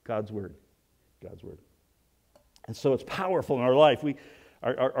God's Word. And so it's powerful in our life.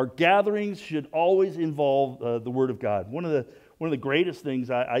 Our gatherings should always involve the Word of God. One of the greatest things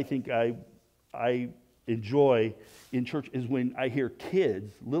I think I enjoy in church is when I hear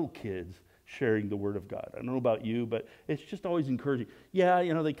kids, little kids, sharing the Word of God. I don't know about you, but it's just always encouraging. Yeah,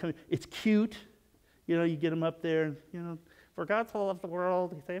 they come, it's cute. You get them up there, for God so loved the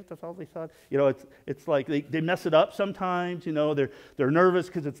world, he saved us only son. It's like they mess it up sometimes, they're nervous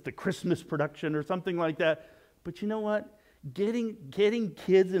because it's the Christmas production or something like that. But you know what? Getting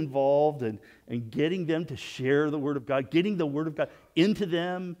kids involved and getting them to share the Word of God, getting the Word of God into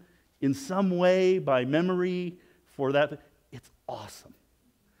them in some way by memory for that, it's awesome.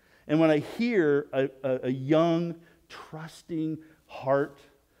 And when I hear a young, trusting heart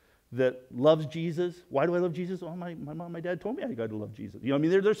that loves Jesus, why do I love Jesus? Oh, my mom, my dad told me I got to love Jesus.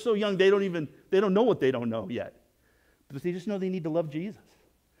 They're so young, they don't know what they don't know yet. But they just know they need to love Jesus.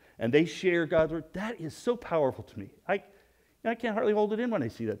 And they share God's Word. That is so powerful to me. I can't hardly hold it in when I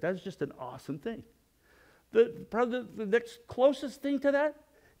see that. That's just an awesome thing. Probably the next closest thing to that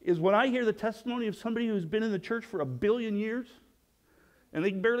is when I hear the testimony of somebody who's been in the church for 1 billion years, and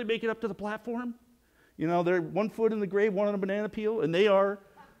they can barely make it up to the platform. They're 1 foot in the grave, one on a banana peel, and they are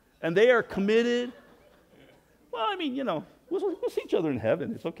committed. Well, we'll see each other in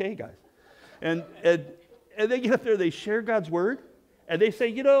heaven. It's okay, guys. And they get up there, they share God's Word, and they say,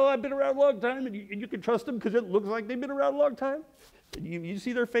 I've been around a long time, and you can trust them because it looks like they've been around a long time. And you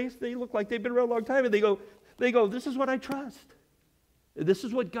see their face, they look like they've been around a long time, and they go, this is what I trust. This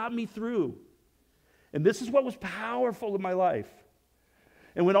is what got me through. And this is what was powerful in my life.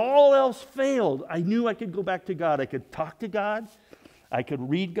 And when all else failed, I knew I could go back to God. I could talk to God. I could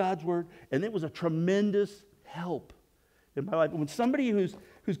read God's Word. And it was a tremendous help in my life. And when somebody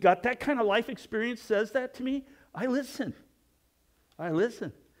who's got that kind of life experience says that to me, I listen.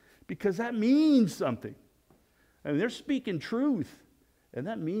 Because that means something. They're speaking truth. And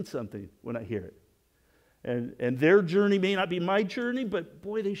that means something when I hear it. And their journey may not be my journey, but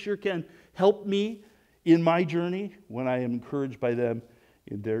boy, they sure can help me in my journey when I am encouraged by them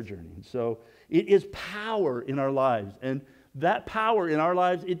in their journey. And so it is power in our lives. And that power in our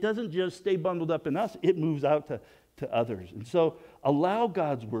lives, it doesn't just stay bundled up in us, it moves out to others. And so allow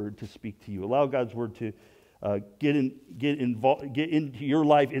God's Word to speak to you. Allow God's Word to get into your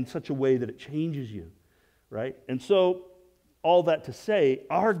life in such a way that it changes you, right? And so all that to say,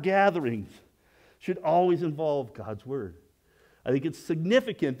 our gatherings should always involve God's Word. I think it's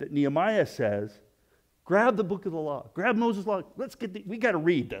significant that Nehemiah says, grab the book of the law, grab Moses' law. We got to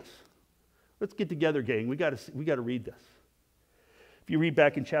read this. Let's get together, gang. We got to read this. If you read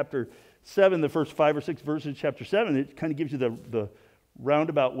back in chapter 7, the first 5 or 6 verses of chapter 7, it kind of gives you the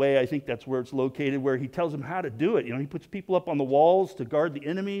roundabout way. I think that's where it's located, where he tells them how to do it. He puts people up on the walls to guard the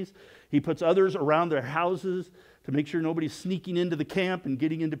enemies. He puts others around their houses to make sure nobody's sneaking into the camp and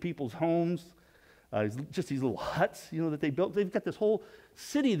getting into people's homes. Just these little huts, that they built. They've got this whole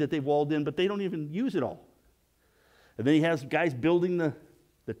city that they've walled in, but they don't even use it all. And then he has guys building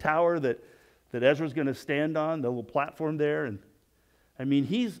the tower that Ezra's going to stand on, the little platform there. And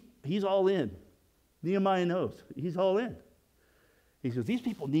he's all in. Nehemiah knows. He's all in. He says, these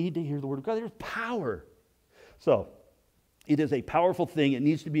people need to hear the Word of God. There's power. So, it is a powerful thing. It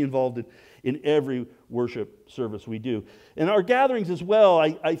needs to be involved in every worship service we do. And our gatherings as well,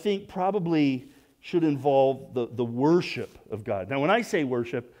 I think probably should involve the worship of God. Now, when I say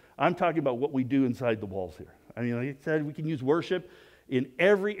worship, I'm talking about what we do inside the walls here. Like I said, we can use worship in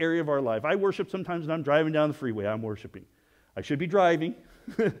every area of our life. I worship sometimes when I'm driving down the freeway. I'm worshiping. I should be driving,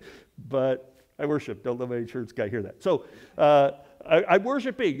 but I worship. Don't let my insurance guy hear that. So I'm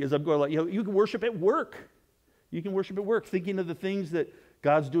worshiping as I'm going. You can worship at work. You can worship at work, thinking of the things that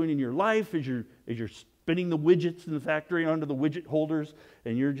God's doing in your life as you're spinning the widgets in the factory onto the widget holders,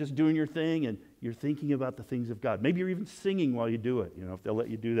 and you're just doing your thing, and you're thinking about the things of God. Maybe you're even singing while you do it, if they'll let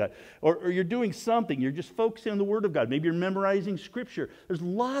you do that. Or you're doing something. You're just focusing on the Word of God. Maybe you're memorizing Scripture. There's a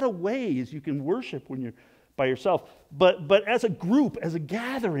lot of ways you can worship when you're by yourself. But as a group, as a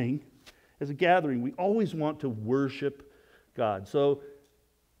gathering, we always want to worship God. So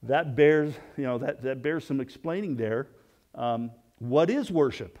that bears, that bears some explaining there. What is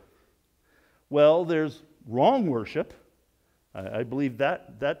worship? Well, there's wrong worship. I believe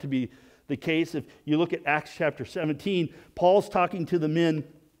that to be the case. If you look at Acts chapter 17, Paul's talking to the men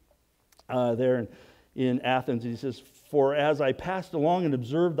there in Athens. He says, "For as I passed along and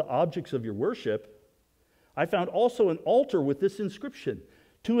observed the objects of your worship, I found also an altar with this inscription,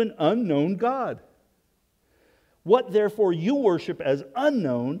 'To an unknown God.' What therefore you worship as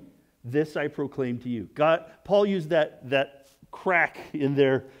unknown, this I proclaim to you." Paul used that crack in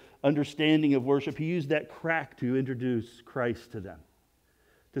their understanding of worship. He used that crack to introduce Christ to them.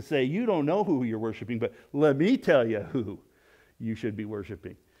 To say, you don't know who you're worshiping, but let me tell you who you should be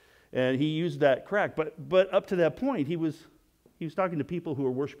worshiping. And he used that crack. But up to that point, he was talking to people who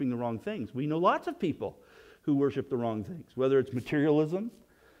are worshiping the wrong things. We know lots of people who worship the wrong things, whether it's materialism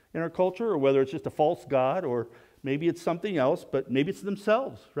in our culture, or whether it's just a false god, or maybe it's something else, but maybe it's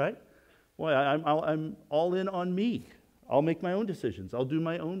themselves, right? Well, I'm all in on me. I'll make my own decisions. I'll do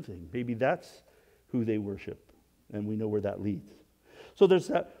my own thing. Maybe that's who they worship, and we know where that leads. So there's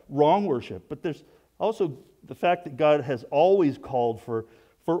that wrong worship, but there's also the fact that God has always called for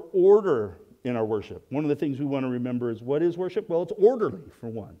order in our worship. One of the things we want to remember is, what is worship? Well, it's orderly, for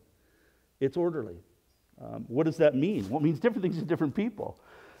one. It's orderly. What does that mean? Well, it means different things to different people.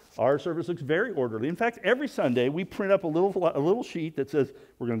 Our service looks very orderly. In fact, every Sunday we print up a little sheet that says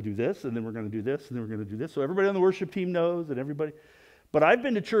we're going to do this, and then we're going to do this, and then we're going to do this. So everybody on the worship team knows, and everybody. But I've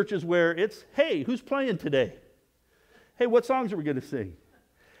been to churches where it's, hey, who's playing today? Hey, what songs are we going to sing?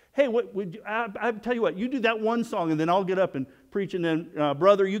 Hey, I tell you what, you do that one song, and then I'll get up and preach, and then,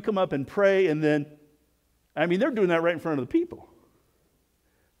 brother, you come up and pray, and then, I mean, they're doing that right in front of the people.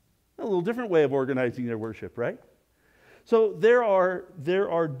 A little different way of organizing their worship, right? So there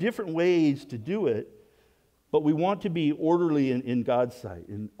are different ways to do it, but we want to be orderly in God's sight,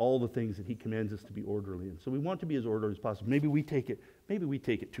 in all the things that He commands us to be orderly in. So we want to be as orderly as possible. Maybe we take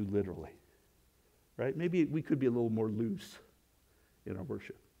it too literally, right? Maybe we could be a little more loose in our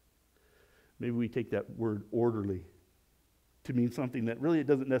worship. Maybe we take that word orderly to mean something that really it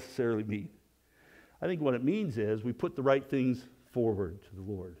doesn't necessarily mean. I think what it means is we put the right things forward to the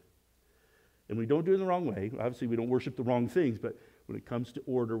Lord. And we don't do it in the wrong way. Obviously, we don't worship the wrong things, but when it comes to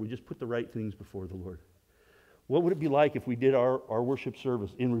order, we just put the right things before the Lord. What would it be like if we did our worship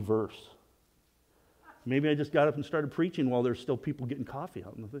service in reverse? Maybe I just got up and started preaching while there's still people getting coffee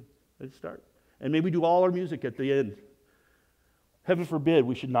out in the thing. I just start. And maybe do all our music at the end. Heaven forbid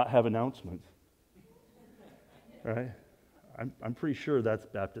we should not have announcements. Right? I'm pretty sure that's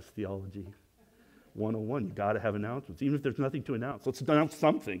Baptist theology 101. You got to have announcements, even if there's nothing to announce. Let's announce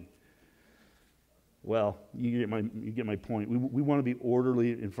something. Well, you get my point. We want to be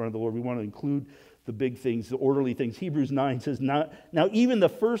orderly in front of the Lord. We want to include the big things, the orderly things. Hebrews 9 says, now even the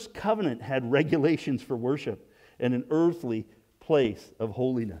first covenant had regulations for worship and an earthly place of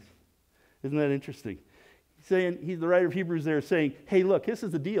holiness. Isn't that interesting? The writer of Hebrews there is saying, hey, look, this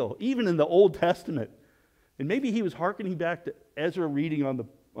is the deal. Even in the Old Testament, and maybe he was hearkening back to Ezra reading on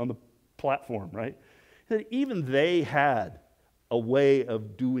the platform, right? He said even they had a way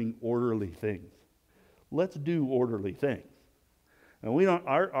of doing orderly things. Let's do orderly things. And we don't.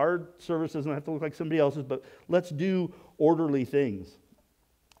 Our service doesn't have to look like somebody else's, but let's do orderly things,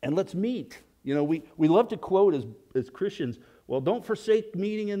 and let's meet. You know, we love to quote as Christians, well, don't forsake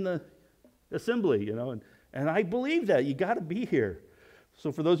meeting in the assembly. You know, and I believe that you got to be here.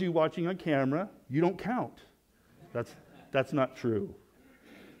 So for those of you watching on camera, you don't count. That's not true.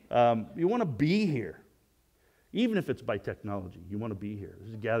 You want to be here. Even if it's by technology, you want to be here. This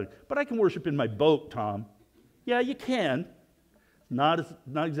is a gathering. But I can worship in my boat, Tom. Yeah, you can. Not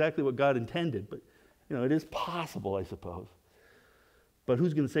exactly what God intended, but you know, it is possible, I suppose. But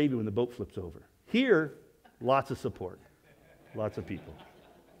who's going to save you when the boat flips over? Here, lots of support. Lots of people.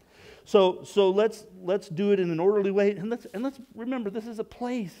 So let's do it in an orderly way, and let's remember this is a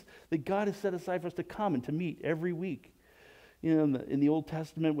place that God has set aside for us to come and to meet every week. You know, in the Old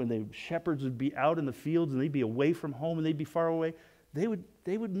Testament, when the shepherds would be out in the fields and they'd be away from home and they'd be far away, they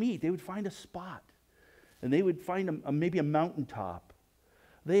would meet. They would find a spot, and they would find maybe a mountaintop.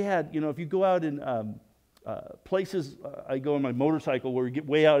 They had, you know, if you go out in places, I go on my motorcycle where we get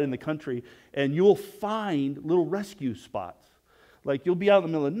way out in the country, and you'll find little rescue spots. Like you'll be out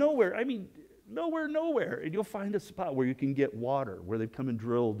in the middle of nowhere. I mean, nowhere, and you'll find a spot where you can get water, where they've come and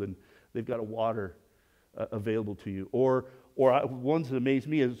drilled and they've got a water available to you. Or ones that amaze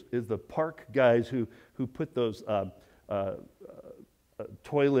me is the park guys who put those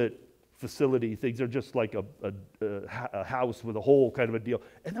toilet facility things. They're just like a house with a hole kind of a deal.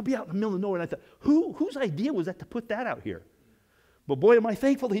 And they'll be out in the middle of nowhere. And I thought, whose idea was that to put that out here? But boy, am I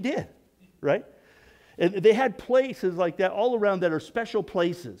thankful they did, right? And they had places like that all around that are special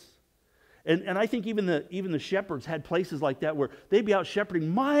places. And I think even the shepherds had places like that where they'd be out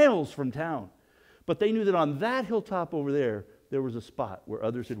shepherding miles from town. But they knew that on that hilltop over there was a spot where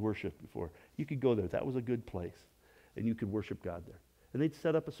others had worshiped before. You could go there. That was a good place. And you could worship God there. And they'd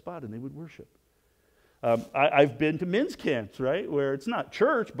set up a spot and they would worship. I've been to men's camps, right, where it's not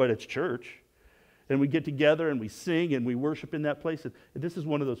church, but it's church. And we get together and we sing and we worship in that place. And this is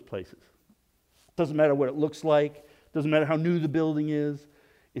one of those places. Doesn't matter what it looks like. Doesn't matter how new the building is.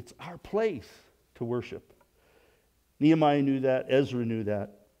 It's our place to worship. Nehemiah knew that. Ezra knew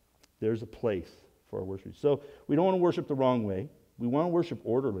that. There's a place for our worship. So we don't want to worship the wrong way. We want to worship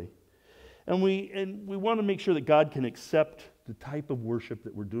orderly. And we want to make sure that God can accept the type of worship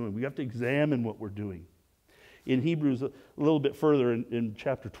that we're doing. We have to examine what we're doing. In Hebrews, a little bit further in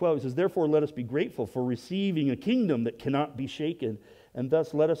chapter 12, it says, "Therefore let us be grateful for receiving a kingdom that cannot be shaken, and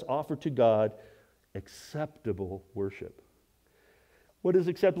thus let us offer to God acceptable worship." What is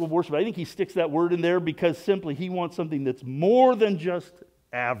acceptable worship? I think he sticks that word in there because simply he wants something that's more than just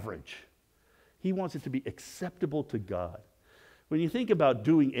average. He wants it to be acceptable to God. When you think about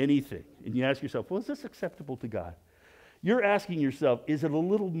doing anything and you ask yourself, well, is this acceptable to God? You're asking yourself, is it a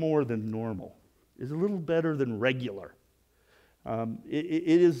little more than normal? Is it a little better than regular? It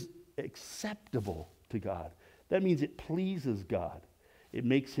is acceptable to God. That means it pleases God. It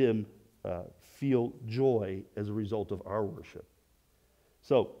makes him feel joy as a result of our worship.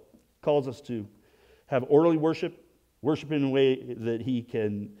 So, calls us to have orderly worship, worship in a way that he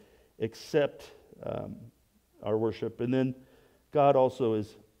can accept our worship. And then God also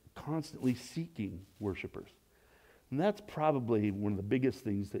is constantly seeking worshipers. And that's probably one of the biggest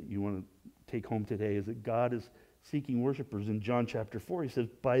things that you want to take home today, is that God is seeking worshipers. In John chapter 4, he says,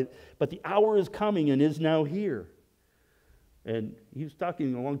 but the hour is coming and is now here. And he was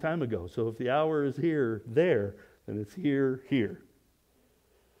talking a long time ago. So if the hour is here, there, then it's here, here.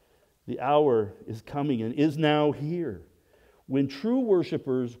 The hour is coming and is now here, when true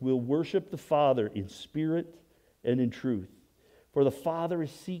worshipers will worship the Father in spirit and in truth. For the Father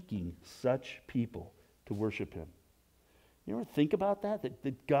is seeking such people to worship him. You ever think about that?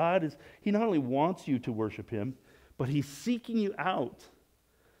 That God is, he not only wants you to worship him, but he's seeking you out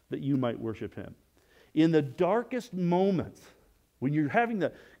that you might worship him. In the darkest moments, when you're having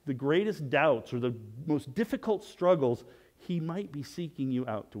the greatest doubts or the most difficult struggles, he might be seeking you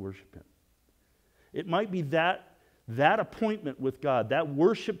out to worship him. It might be that appointment with God, that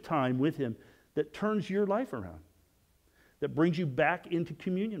worship time with him, that turns your life around, that brings you back into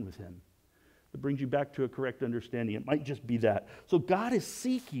communion with him, that brings you back to a correct understanding. It might just be that. So God is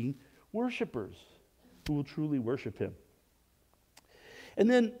seeking worshipers who will truly worship him. And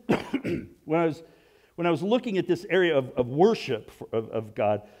then when I was looking at this area of worship of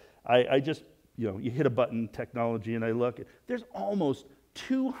God, I just, you hit a button, technology, and I look. There's almost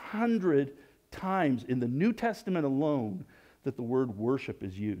 200 times in the New Testament alone that the word worship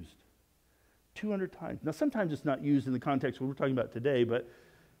is used. 200 times. Now, sometimes it's not used in the context we're talking about today, but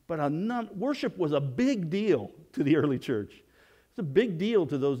worship was a big deal to the early church. It's a big deal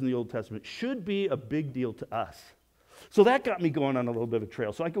to those in the Old Testament. It should be a big deal to us. So that got me going on a little bit of a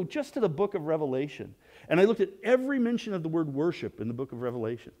trail. So I go just to the book of Revelation, and I looked at every mention of the word worship in the book of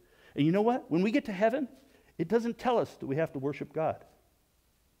Revelation. And you know what? When we get to heaven, it doesn't tell us that we have to worship God.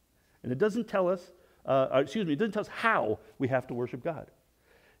 And it doesn't tell us, it doesn't tell us how we have to worship God.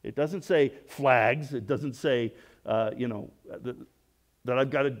 It doesn't say flags. It doesn't say, that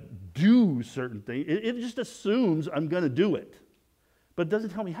I've got to do certain things. It just assumes I'm going to do it. But it doesn't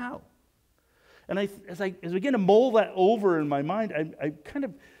tell me how. And as I begin to mull that over in my mind, I kind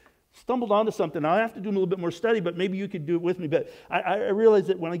of stumbled onto something. I have to do a little bit more study, but maybe you could do it with me. But I realized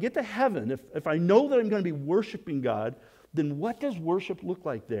that when I get to heaven, if I know that I'm going to be worshiping God, then what does worship look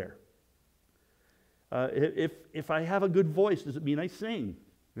like there? If I have a good voice, does it mean I sing?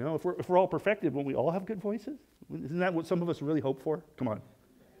 If we're all perfected, won't we all have good voices? Isn't that what some of us really hope for? Come on.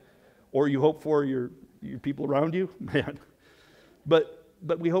 Or you hope for your people around you? Man. But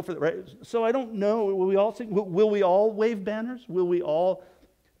we hope for that, right? So I don't know. Will we all sing? Will we all wave banners? Will we all...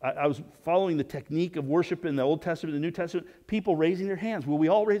 I was following the technique of worship in the Old Testament and the New Testament. People raising their hands. Will we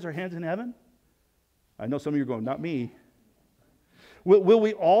all raise our hands in heaven? I know some of you are going, not me. Will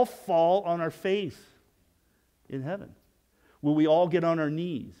we all fall on our face in heaven? Will we all get on our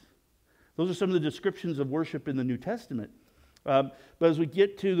knees? Those are some of the descriptions of worship in the New Testament. But as we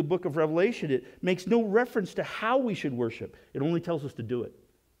get to the book of Revelation, it makes no reference to how we should worship. It only tells us to do it.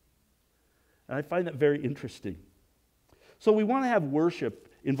 And I find that very interesting. So we want to have worship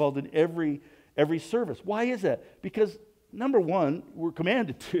involved in every service. Why is that? Because number one, we're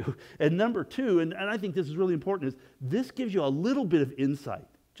commanded to, and number two, and I think this is really important, is this gives you a little bit of insight,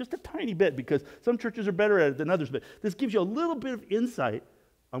 just a tiny bit, because some churches are better at it than others, but this gives you a little bit of insight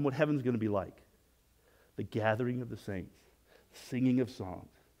on what heaven's going to be like. The gathering of the saints, singing of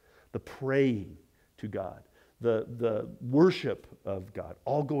songs, the praying to God, the worship of God,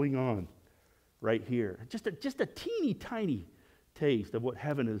 all going on right here. Just a teeny tiny taste of what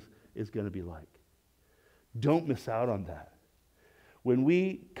heaven is going to be like. Don't miss out on that. When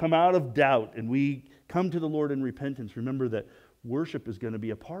we come out of doubt and we come to the Lord in repentance, remember that worship is going to be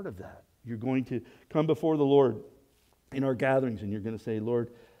a part of that. You're going to come before the Lord in our gatherings and you're going to say,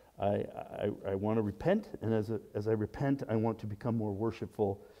 Lord, I want to repent, and as I repent, I want to become more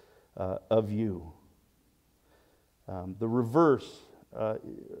worshipful of you. The reverse,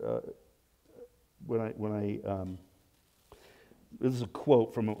 this is a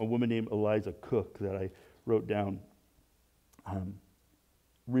quote from a woman named Eliza Cook that I wrote down.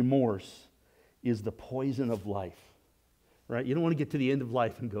 Remorse is the poison of life, right? You don't want to get to the end of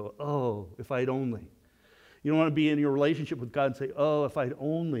life and go, oh, if I'd only. You don't want to be in your relationship with God and say, oh, if I'd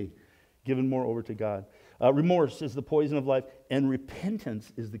only given more over to God. Remorse is the poison of life, and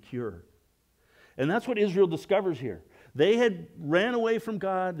repentance is the cure. And that's what Israel discovers here. They had ran away from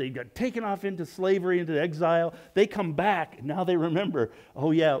God. They got taken off into slavery, into exile. They come back. Now they remember,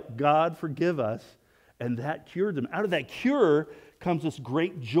 oh yeah, God forgive us. And that cured them. Out of that cure comes this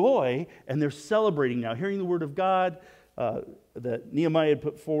great joy, and they're celebrating now, hearing the word of God that Nehemiah had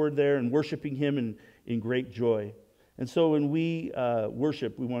put forward there and worshiping him in great joy. And so when we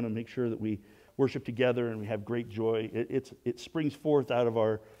worship, we want to make sure that we worship together and we have great joy. It springs forth out of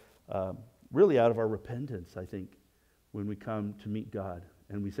our, really out of our repentance, I think, when we come to meet God.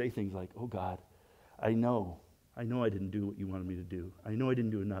 And we say things like, oh God, I know I didn't do what you wanted me to do. I know I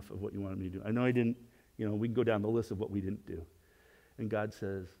didn't do enough of what you wanted me to do. I know I didn't, we can go down the list of what we didn't do. And God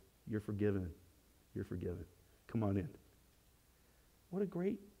says, you're forgiven. You're forgiven. Come on in. What a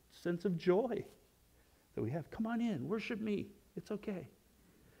great sense of joy that we have. Come on in. Worship me. It's okay.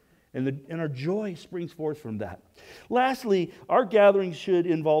 And our joy springs forth from that. Lastly, our gatherings should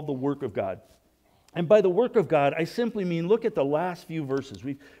involve the work of God. And by the work of God, I simply mean look at the last few verses.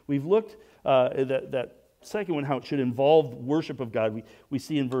 We've looked at that second one, how it should involve worship of God. We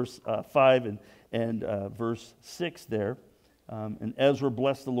see in verse 5 and verse 6 there. And Ezra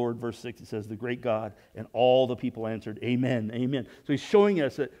blessed the Lord, verse 6, it says, the great God, and all the people answered, amen, amen. So he's showing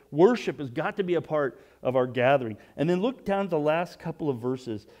us that worship has got to be a part of our gathering. And then look down the last couple of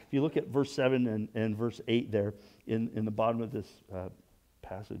verses. If you look at verse 7 and verse 8 there in the bottom of this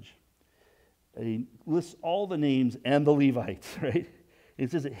passage, he lists all the names and the Levites, right?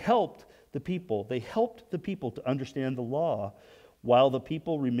 It says it helped the people. They helped the people to understand the law while the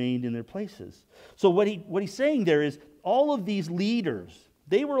people remained in their places. So what he's saying there is all of these leaders,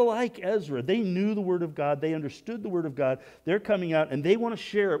 they were like Ezra. They knew the Word of God. They understood the Word of God. They're coming out and they want to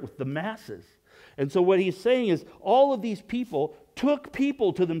share it with the masses. And so what he's saying is all of these people took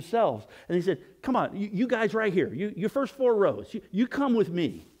people to themselves. And he said, come on, you guys right here, your first 4 rows, you come with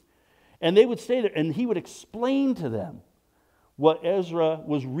me. And they would stay there and he would explain to them what Ezra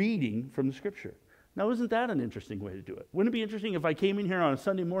was reading from the Scripture. Now, isn't that an interesting way to do it? Wouldn't it be interesting if I came in here on a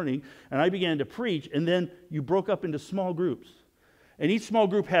Sunday morning and I began to preach and then you broke up into small groups? And each small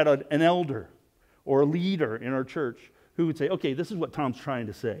group had an elder or a leader in our church who would say, okay, this is what Tom's trying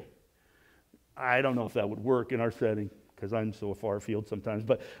to say. I don't know if that would work in our setting because I'm so far afield sometimes,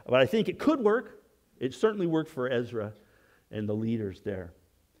 but I think it could work. It certainly worked for Ezra and the leaders there.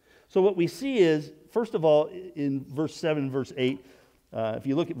 So what we see is, first of all, in verse 7 and verse 8, if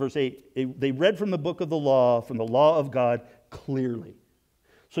you look at verse 8, they read from the book of the law, from the law of God, clearly.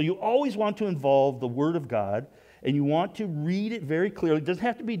 So you always want to involve the Word of God, and you want to read it very clearly. It doesn't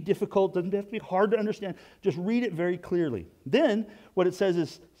have to be difficult, doesn't have to be hard to understand. Just read it very clearly. Then, what it says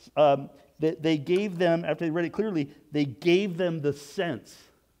is that they gave them, after they read it clearly, they gave them the sense.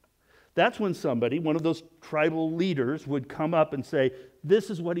 That's when somebody, one of those tribal leaders, would come up and say, this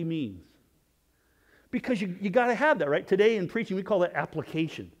is what he means. Because you got to have that, right? Today in preaching, we call it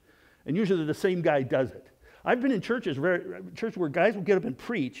application. And usually the same guy does it. I've been in churches where guys will get up and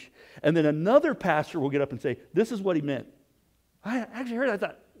preach, and then another pastor will get up and say, this is what he meant. I actually heard it. I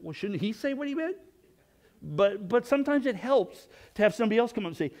thought, well, shouldn't he say what he meant? But sometimes it helps to have somebody else come up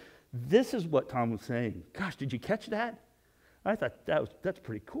and say, this is what Tom was saying. Gosh, did you catch that? I thought that's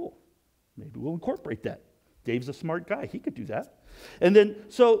pretty cool. Maybe we'll incorporate that. Dave's a smart guy. He could do that. And then,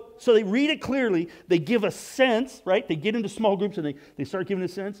 so they read it clearly. They give a sense, right? They get into small groups and they start giving a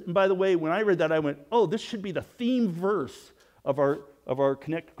sense. And by the way, when I read that, I went, oh, this should be the theme verse of our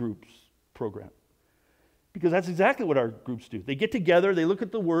Connect Groups program. Because that's exactly what our groups do. They get together, they look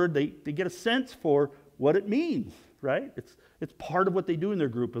at the Word, they get a sense for what it means, right? It's part of what they do in their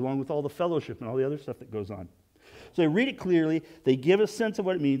group, along with all the fellowship and all the other stuff that goes on. So they read it clearly, they give a sense of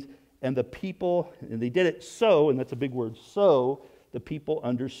what it means, and the people, and they did it so, and that's a big word, so the people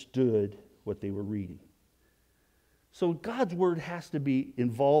understood what they were reading. So God's Word has to be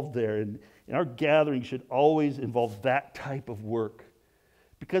involved there, and our gathering should always involve that type of work,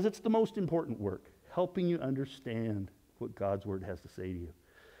 because it's the most important work, helping you understand what God's Word has to say to you.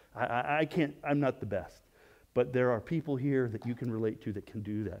 I'm not the best, but there are people here that you can relate to that can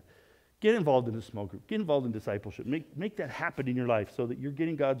do that. Get involved in a small group. Get involved in discipleship. Make that happen in your life so that you're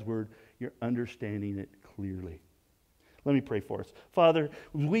getting God's Word, you're understanding it clearly. Let me pray for us. Father,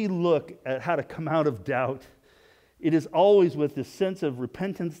 we look at how to come out of doubt. It is always with this sense of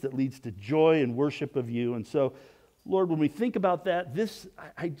repentance that leads to joy and worship of you. And so, Lord, when we think about that,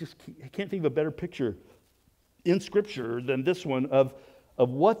 I can't think of a better picture in Scripture than this one of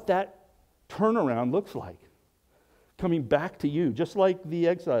what that turnaround looks like. Coming back to you, just like the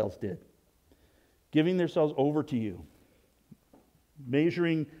exiles did. Giving themselves over to you.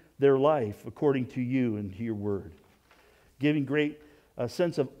 Measuring their life according to you and to your word. Giving great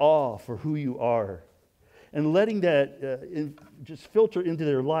sense of awe for who you are. And letting that just filter into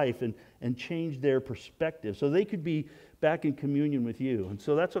their life and change their perspective so they could be back in communion with you. And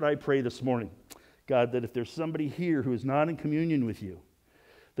so that's what I pray this morning. God, that if there's somebody here who is not in communion with you,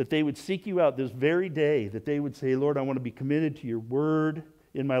 that they would seek you out this very day, that they would say, Lord, I want to be committed to your word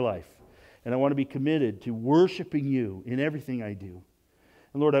in my life. And I want to be committed to worshiping you in everything I do.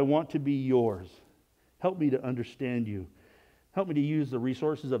 And Lord, I want to be yours. Help me to understand you. Help me to use the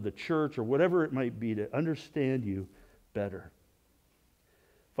resources of the church or whatever it might be to understand you better.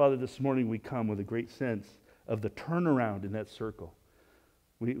 Father, this morning we come with a great sense of the turnaround in that circle.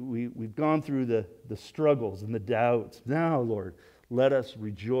 We've gone through the struggles and the doubts. Now, Lord, let us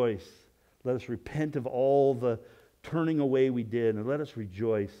rejoice. Let us repent of all the turning away we did, and let us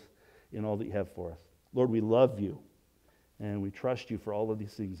rejoice in all that you have for us. Lord, we love you, and we trust you for all of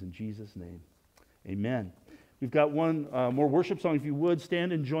these things in Jesus' name. Amen. We've got one more worship song. If you would,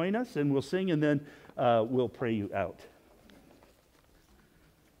 stand and join us, and we'll sing, and then we'll pray you out.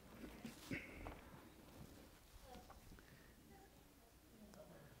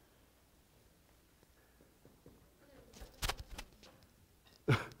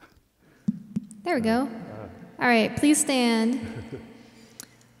 There we go. All right, please stand.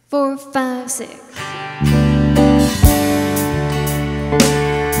 4, 5, 6.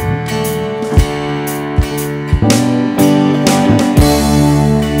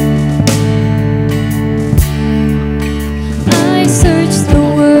 I searched the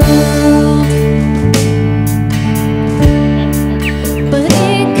world, but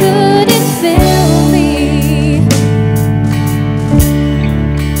it couldn't fill me.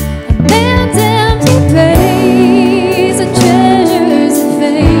 Man's empty praise and treasures that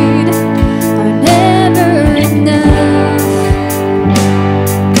fade are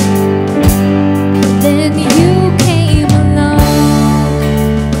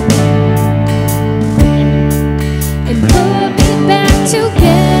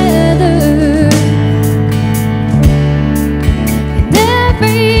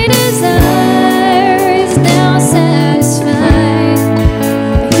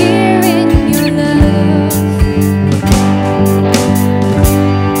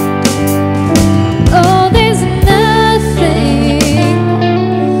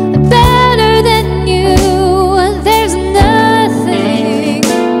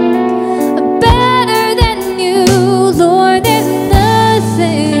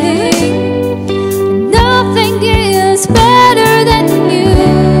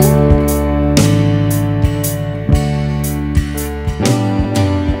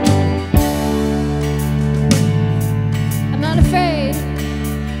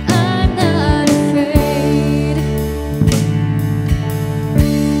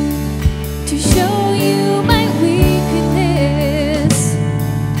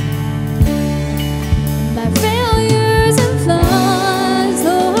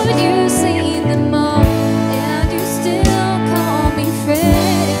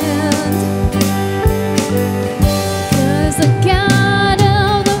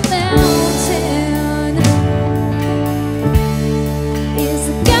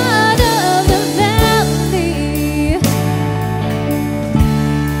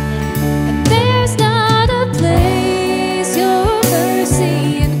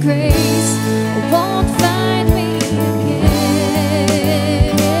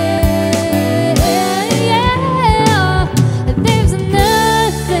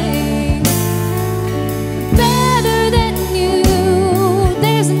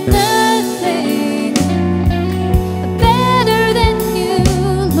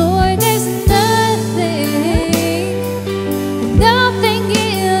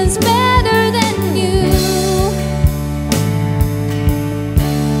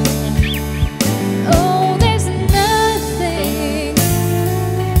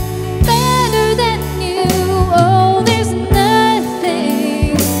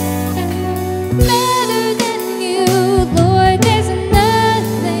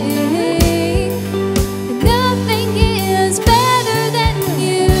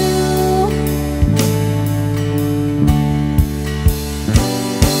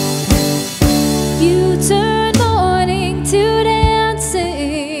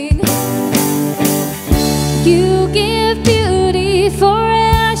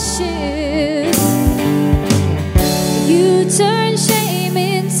ashes. You turn shame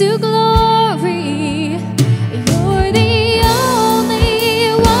into glory. You're the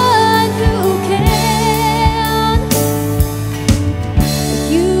only one who can.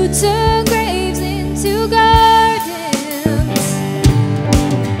 You turn graves into gardens.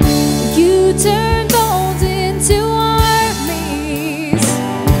 You turn bones into armies.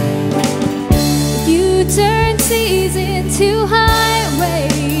 You turn seas into highways.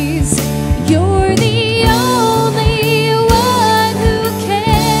 You're the only one who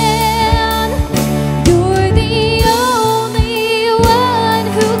can. You're the only one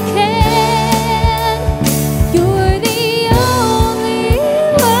who can. You're the only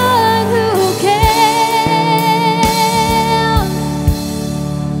one who can.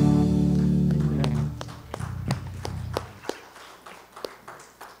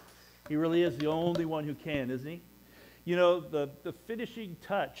 He really is the only one who can, isn't he? You know, the finishing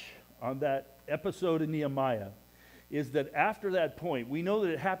touch on that episode in Nehemiah is that after that point, we know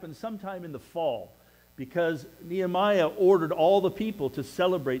that it happened sometime in the fall because Nehemiah ordered all the people to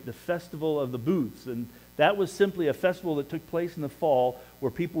celebrate the festival of the booths. And that was simply a festival that took place in the fall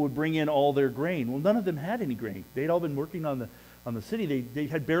where people would bring in all their grain. Well, none of them had any grain. They'd all been working on the city. They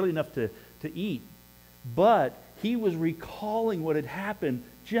had barely enough to eat. But he was recalling what had happened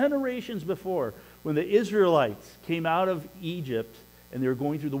generations before when the Israelites came out of Egypt and they were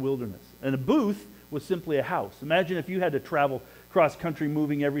going through the wilderness. And a booth was simply a house. Imagine if you had to travel cross-country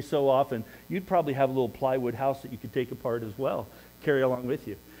moving every so often, you'd probably have a little plywood house that you could take apart as well, carry along with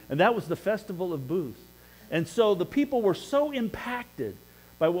you. And that was the festival of booths. And so the people were so impacted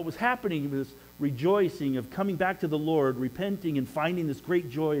by what was happening, this rejoicing of coming back to the Lord, repenting and finding this great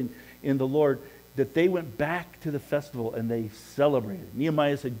joy in the Lord, that they went back to the festival and they celebrated.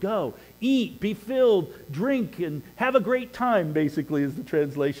 Nehemiah said, go, eat, be filled, drink, and have a great time, basically, is the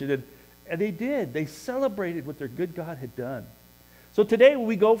translation. And they did. They celebrated what their good God had done. So today when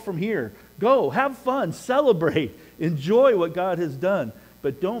we go from here, go, have fun, celebrate, enjoy what God has done.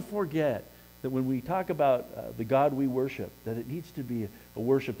 But don't forget that when we talk about the God we worship, that it needs to be a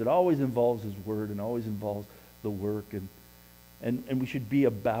worship that always involves His Word and always involves the work. And we should be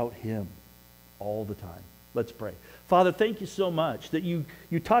about Him all the time. Let's pray. Father, thank you so much that you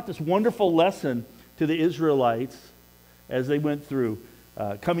taught this wonderful lesson to the Israelites as they went through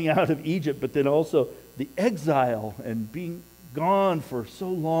coming out of Egypt, but then also the exile and being gone for so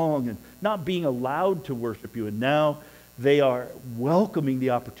long and not being allowed to worship you. And now they are welcoming the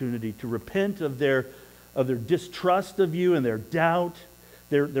opportunity to repent of their distrust of you and their doubt.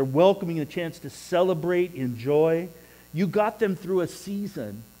 They're welcoming the chance to celebrate, enjoy. You got them through a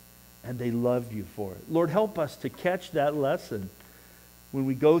season and they loved you for it. Lord, help us to catch that lesson when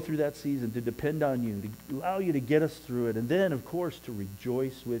we go through that season, to depend on you, to allow you to get us through it, and then, of course, to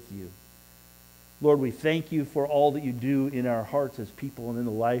rejoice with you. Lord, we thank you for all that you do in our hearts as people and in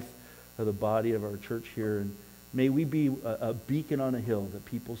the life of the body of our church here. And may we be a beacon on a hill that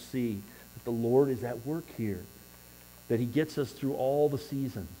people see that the Lord is at work here, that He gets us through all the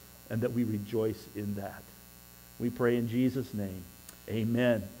seasons, and that we rejoice in that. We pray in Jesus' name.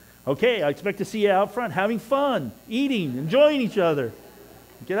 Amen. Okay, I expect to see you out front having fun, eating, enjoying each other.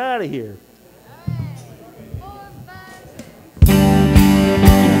 Get out of here.